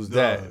ask who's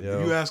that. Yo.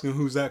 If you asking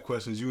who's that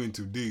questions, you in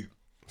too deep.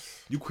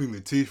 You Queen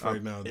Latifah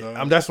right now,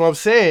 dog. That's what I'm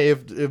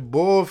saying. If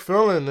Bull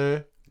feeling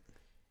there,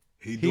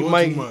 he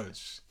might, too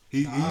much.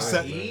 He on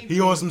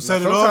some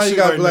set it off shit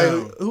right like,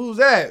 now. Who's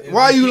that?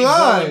 Why are you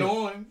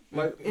lying?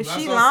 Like, if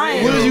she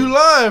lying, what are you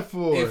lying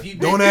for?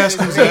 Don't ask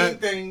who's that.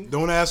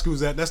 Don't ask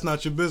who's that. That's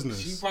not your business.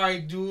 She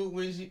probably do it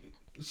when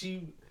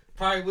she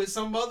probably with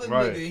some other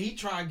nigga. He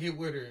trying to get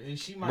with her, and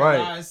she might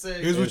lie and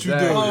say, "Here's what you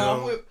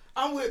do."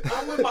 I'm with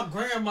my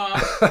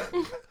grandma.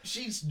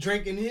 She's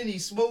drinking Henny,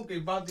 smoking,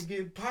 about to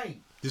get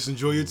piped. Just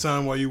enjoy your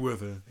time while you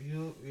with her.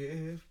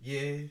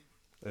 Yeah.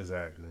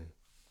 Exactly.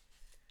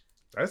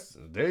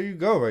 There you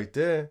go, right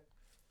there.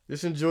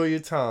 Just enjoy your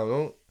time.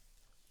 Don't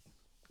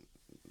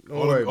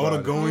worry about all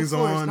the goings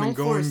on and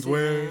goings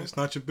where. It's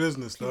not your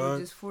business, dog.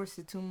 Just force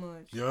it too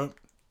much. Yup.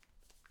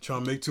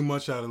 Trying to make too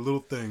much out of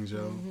little things, yo.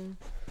 Mm-hmm.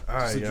 All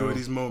right, just enjoy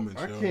these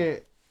moments, yo.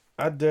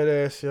 I dead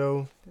ass,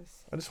 yo.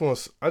 I just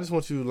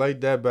want you to light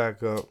that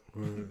back up.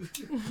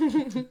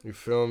 You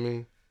feel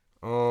me?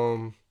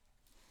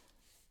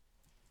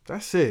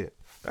 That's it.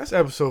 That's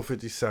episode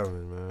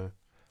 57, man.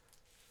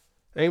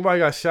 Anybody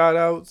got shout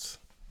outs?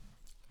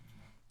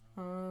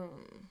 No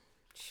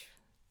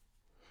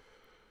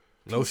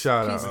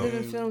shout out.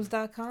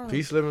 PeaceLivingFilms.com.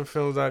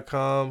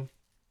 PeaceLivingFilms.com.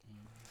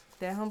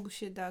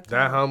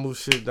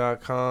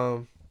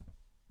 ThatHumbleShit.com.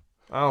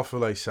 I don't feel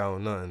like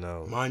shouting nothing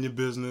out. Mind your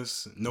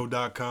business.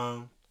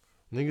 No.com.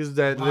 Niggas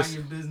that mind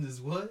your business.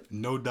 What?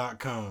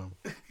 No.com.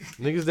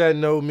 Niggas that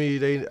know me,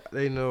 they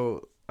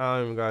know I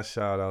don't even got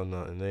shout out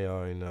nothing. They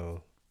already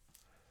know.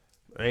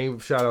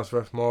 Ain't shout outs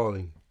Ref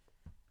Marley.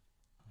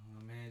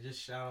 Man,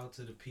 just shout out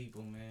to the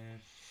people,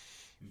 man.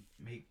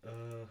 Make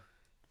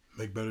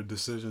better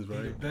decisions,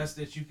 right? Be the best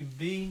that you can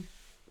be.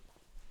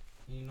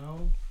 You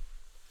know,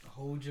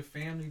 hold your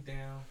family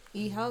down.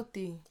 Eat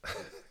healthy.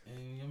 And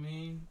you know what I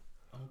mean,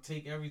 don't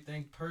take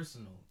everything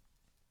personal.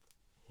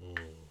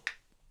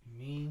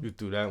 You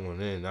threw that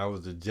one in. That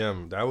was the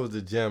gem. That was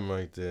the gem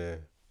right there.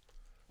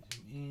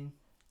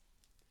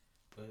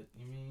 But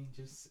you mean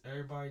just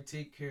everybody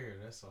take care.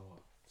 That's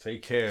all.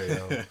 Take care,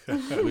 yo.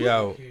 We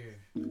out. Take care.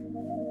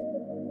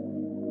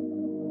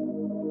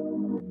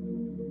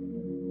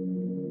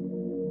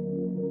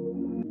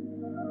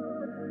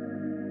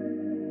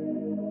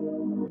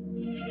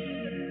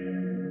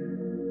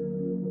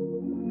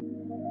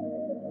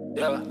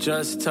 Yeah,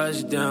 just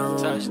touchdown.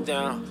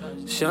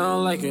 She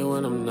don't like it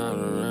when I'm not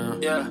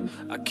around. Yeah,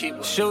 I keep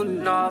on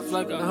shooting off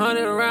like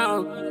 100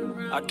 rounds.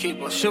 I keep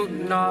on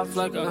shooting off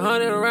like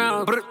 100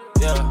 rounds.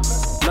 Yeah,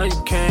 know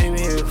you came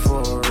here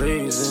for a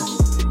reason.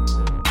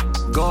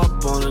 Go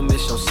up on them,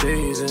 it's your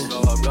season.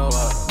 Go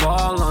up.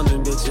 Ball on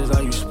them bitches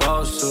like you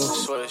supposed to.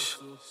 Swish.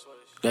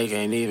 They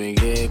can't even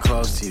get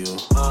close to you.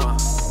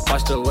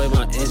 Watch the way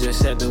my engine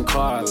set them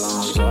car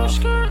alarms off.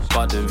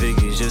 Bought the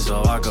Vickies just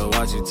so I could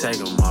watch you take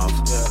them off.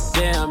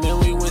 Damn, man,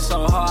 we went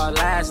so hard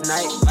last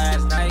night.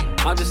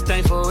 I'm just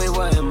thankful it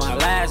wasn't my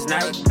last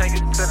night. Take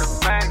it to the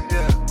max,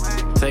 yeah.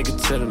 Take it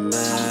to the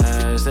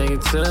max, take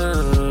it to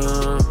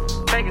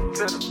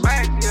the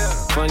max, yeah.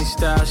 Funny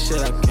style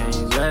shit, I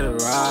can't let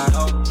it ride.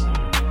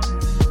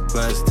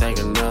 Let's take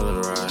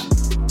another ride.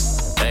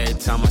 Every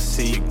time I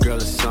see you, girl,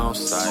 it's on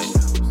sight.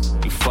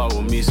 You fuck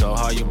with me so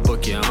hard, you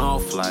book your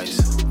own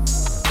flights.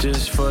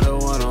 Just for the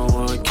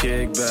one-on-one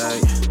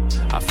kickback.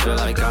 I feel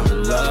like I'm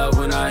in love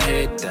when I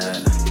hit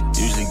that.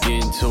 Usually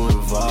getting too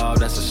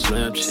involved, that's a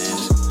slim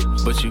chance.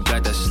 But you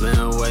got that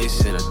slim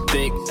waist and a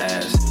thick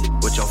ass.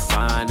 With your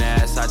fine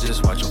ass, I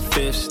just watch your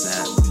fifth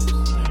snap.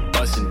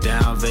 Bustin'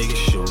 down Vegas,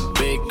 shooting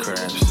big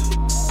craps.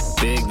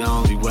 Big the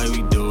only way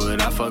we do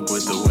it. I fuck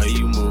with the way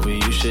you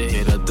moving. You should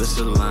hit up the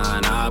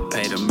salon. I'll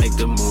pay to make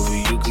the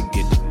movie. You could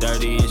get the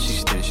 30-inch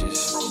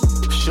extensions.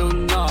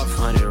 Shooting off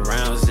 100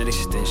 rounds and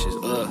extensions.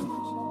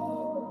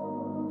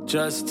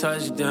 Just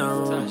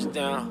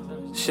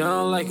touchdown. She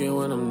don't like it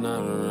when I'm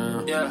not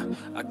around. Yeah,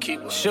 I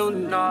keep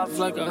shooting off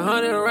like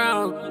 100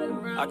 rounds.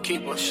 I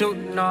keep on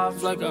shooting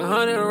off like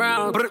 100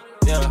 rounds.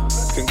 Yeah.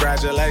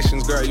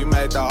 Congratulations, girl, you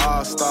made the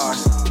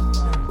All-Stars.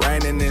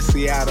 Raining in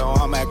Seattle,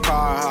 I'm at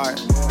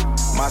Carhartt.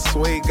 My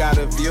suite got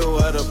a view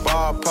of the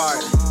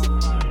ballpark.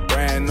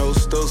 Brand new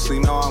Stussy,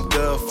 know I'm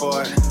good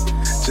for it.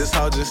 Just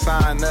hold your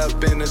sign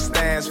up in the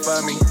stands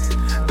for me.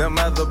 Them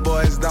other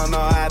boys don't know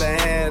how to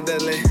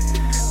handle it.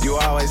 You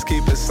always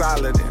keep it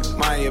solid and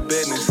mind your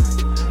business.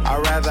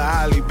 I'd rather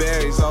Holly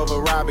Berry's over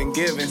Robin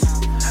Givens.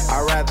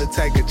 I'd rather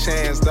take a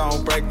chance,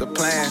 don't break the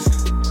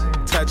plans.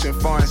 Touching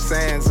foreign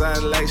sands,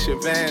 unlace your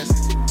Vans.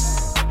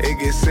 It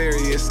gets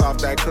serious off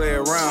that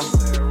clear rum.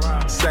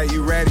 Say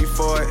you ready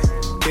for it,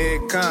 here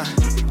it come.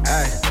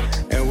 Ay,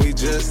 and we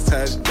just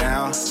touched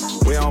down.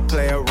 We don't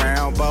play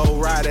around, boat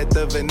ride at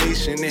the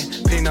Venetian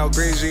and Pinot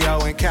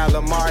Grigio and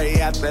Calamari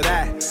after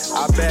that.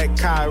 I bet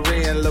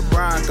Kyrie and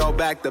LeBron go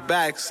back to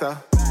back, so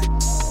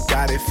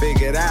got it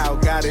figured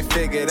out.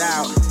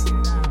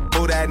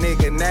 Who that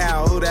nigga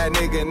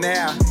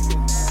now?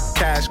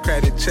 Cash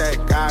credit check,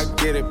 I'll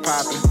get it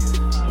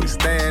poppin'. We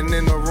stayin'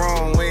 in the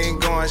room, we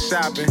ain't going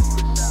shopping.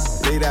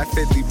 Leave that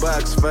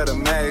 $50 for the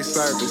maid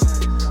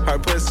service. Her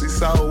pussy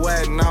so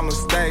wet and I'ma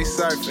stay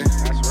surfing.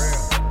 That's real.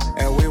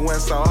 And we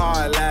went so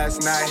hard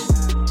last night.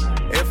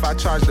 If I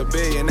charged $1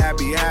 billion, that'd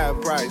be half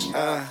price.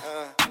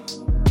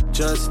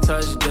 Just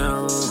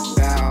touchdown.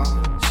 Down.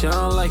 She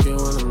don't like it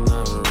when I'm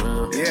not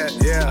around.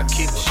 Yeah. I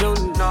keep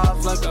shooting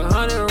off like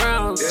 100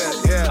 rounds.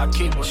 Yeah. I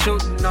keep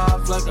shooting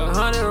off like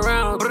 100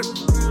 rounds.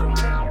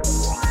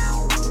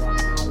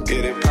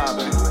 Get it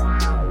poppin'.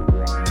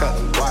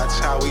 Watch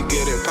how we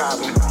get it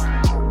poppin'.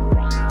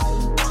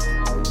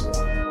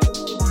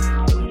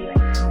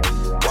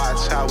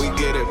 Watch how we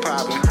get it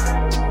poppin'.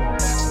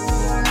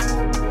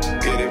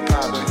 Get it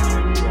poppin'.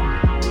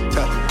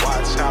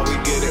 Watch how we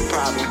get it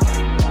poppin'.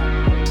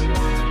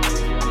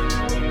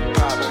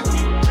 Poppin'.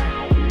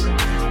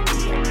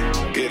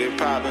 Get it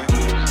poppin'.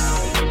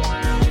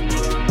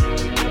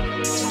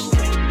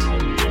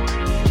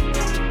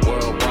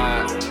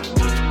 Worldwide.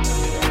 Get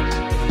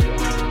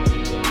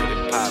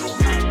it poppin'.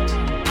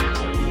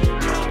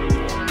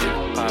 Get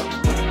it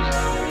poppin'.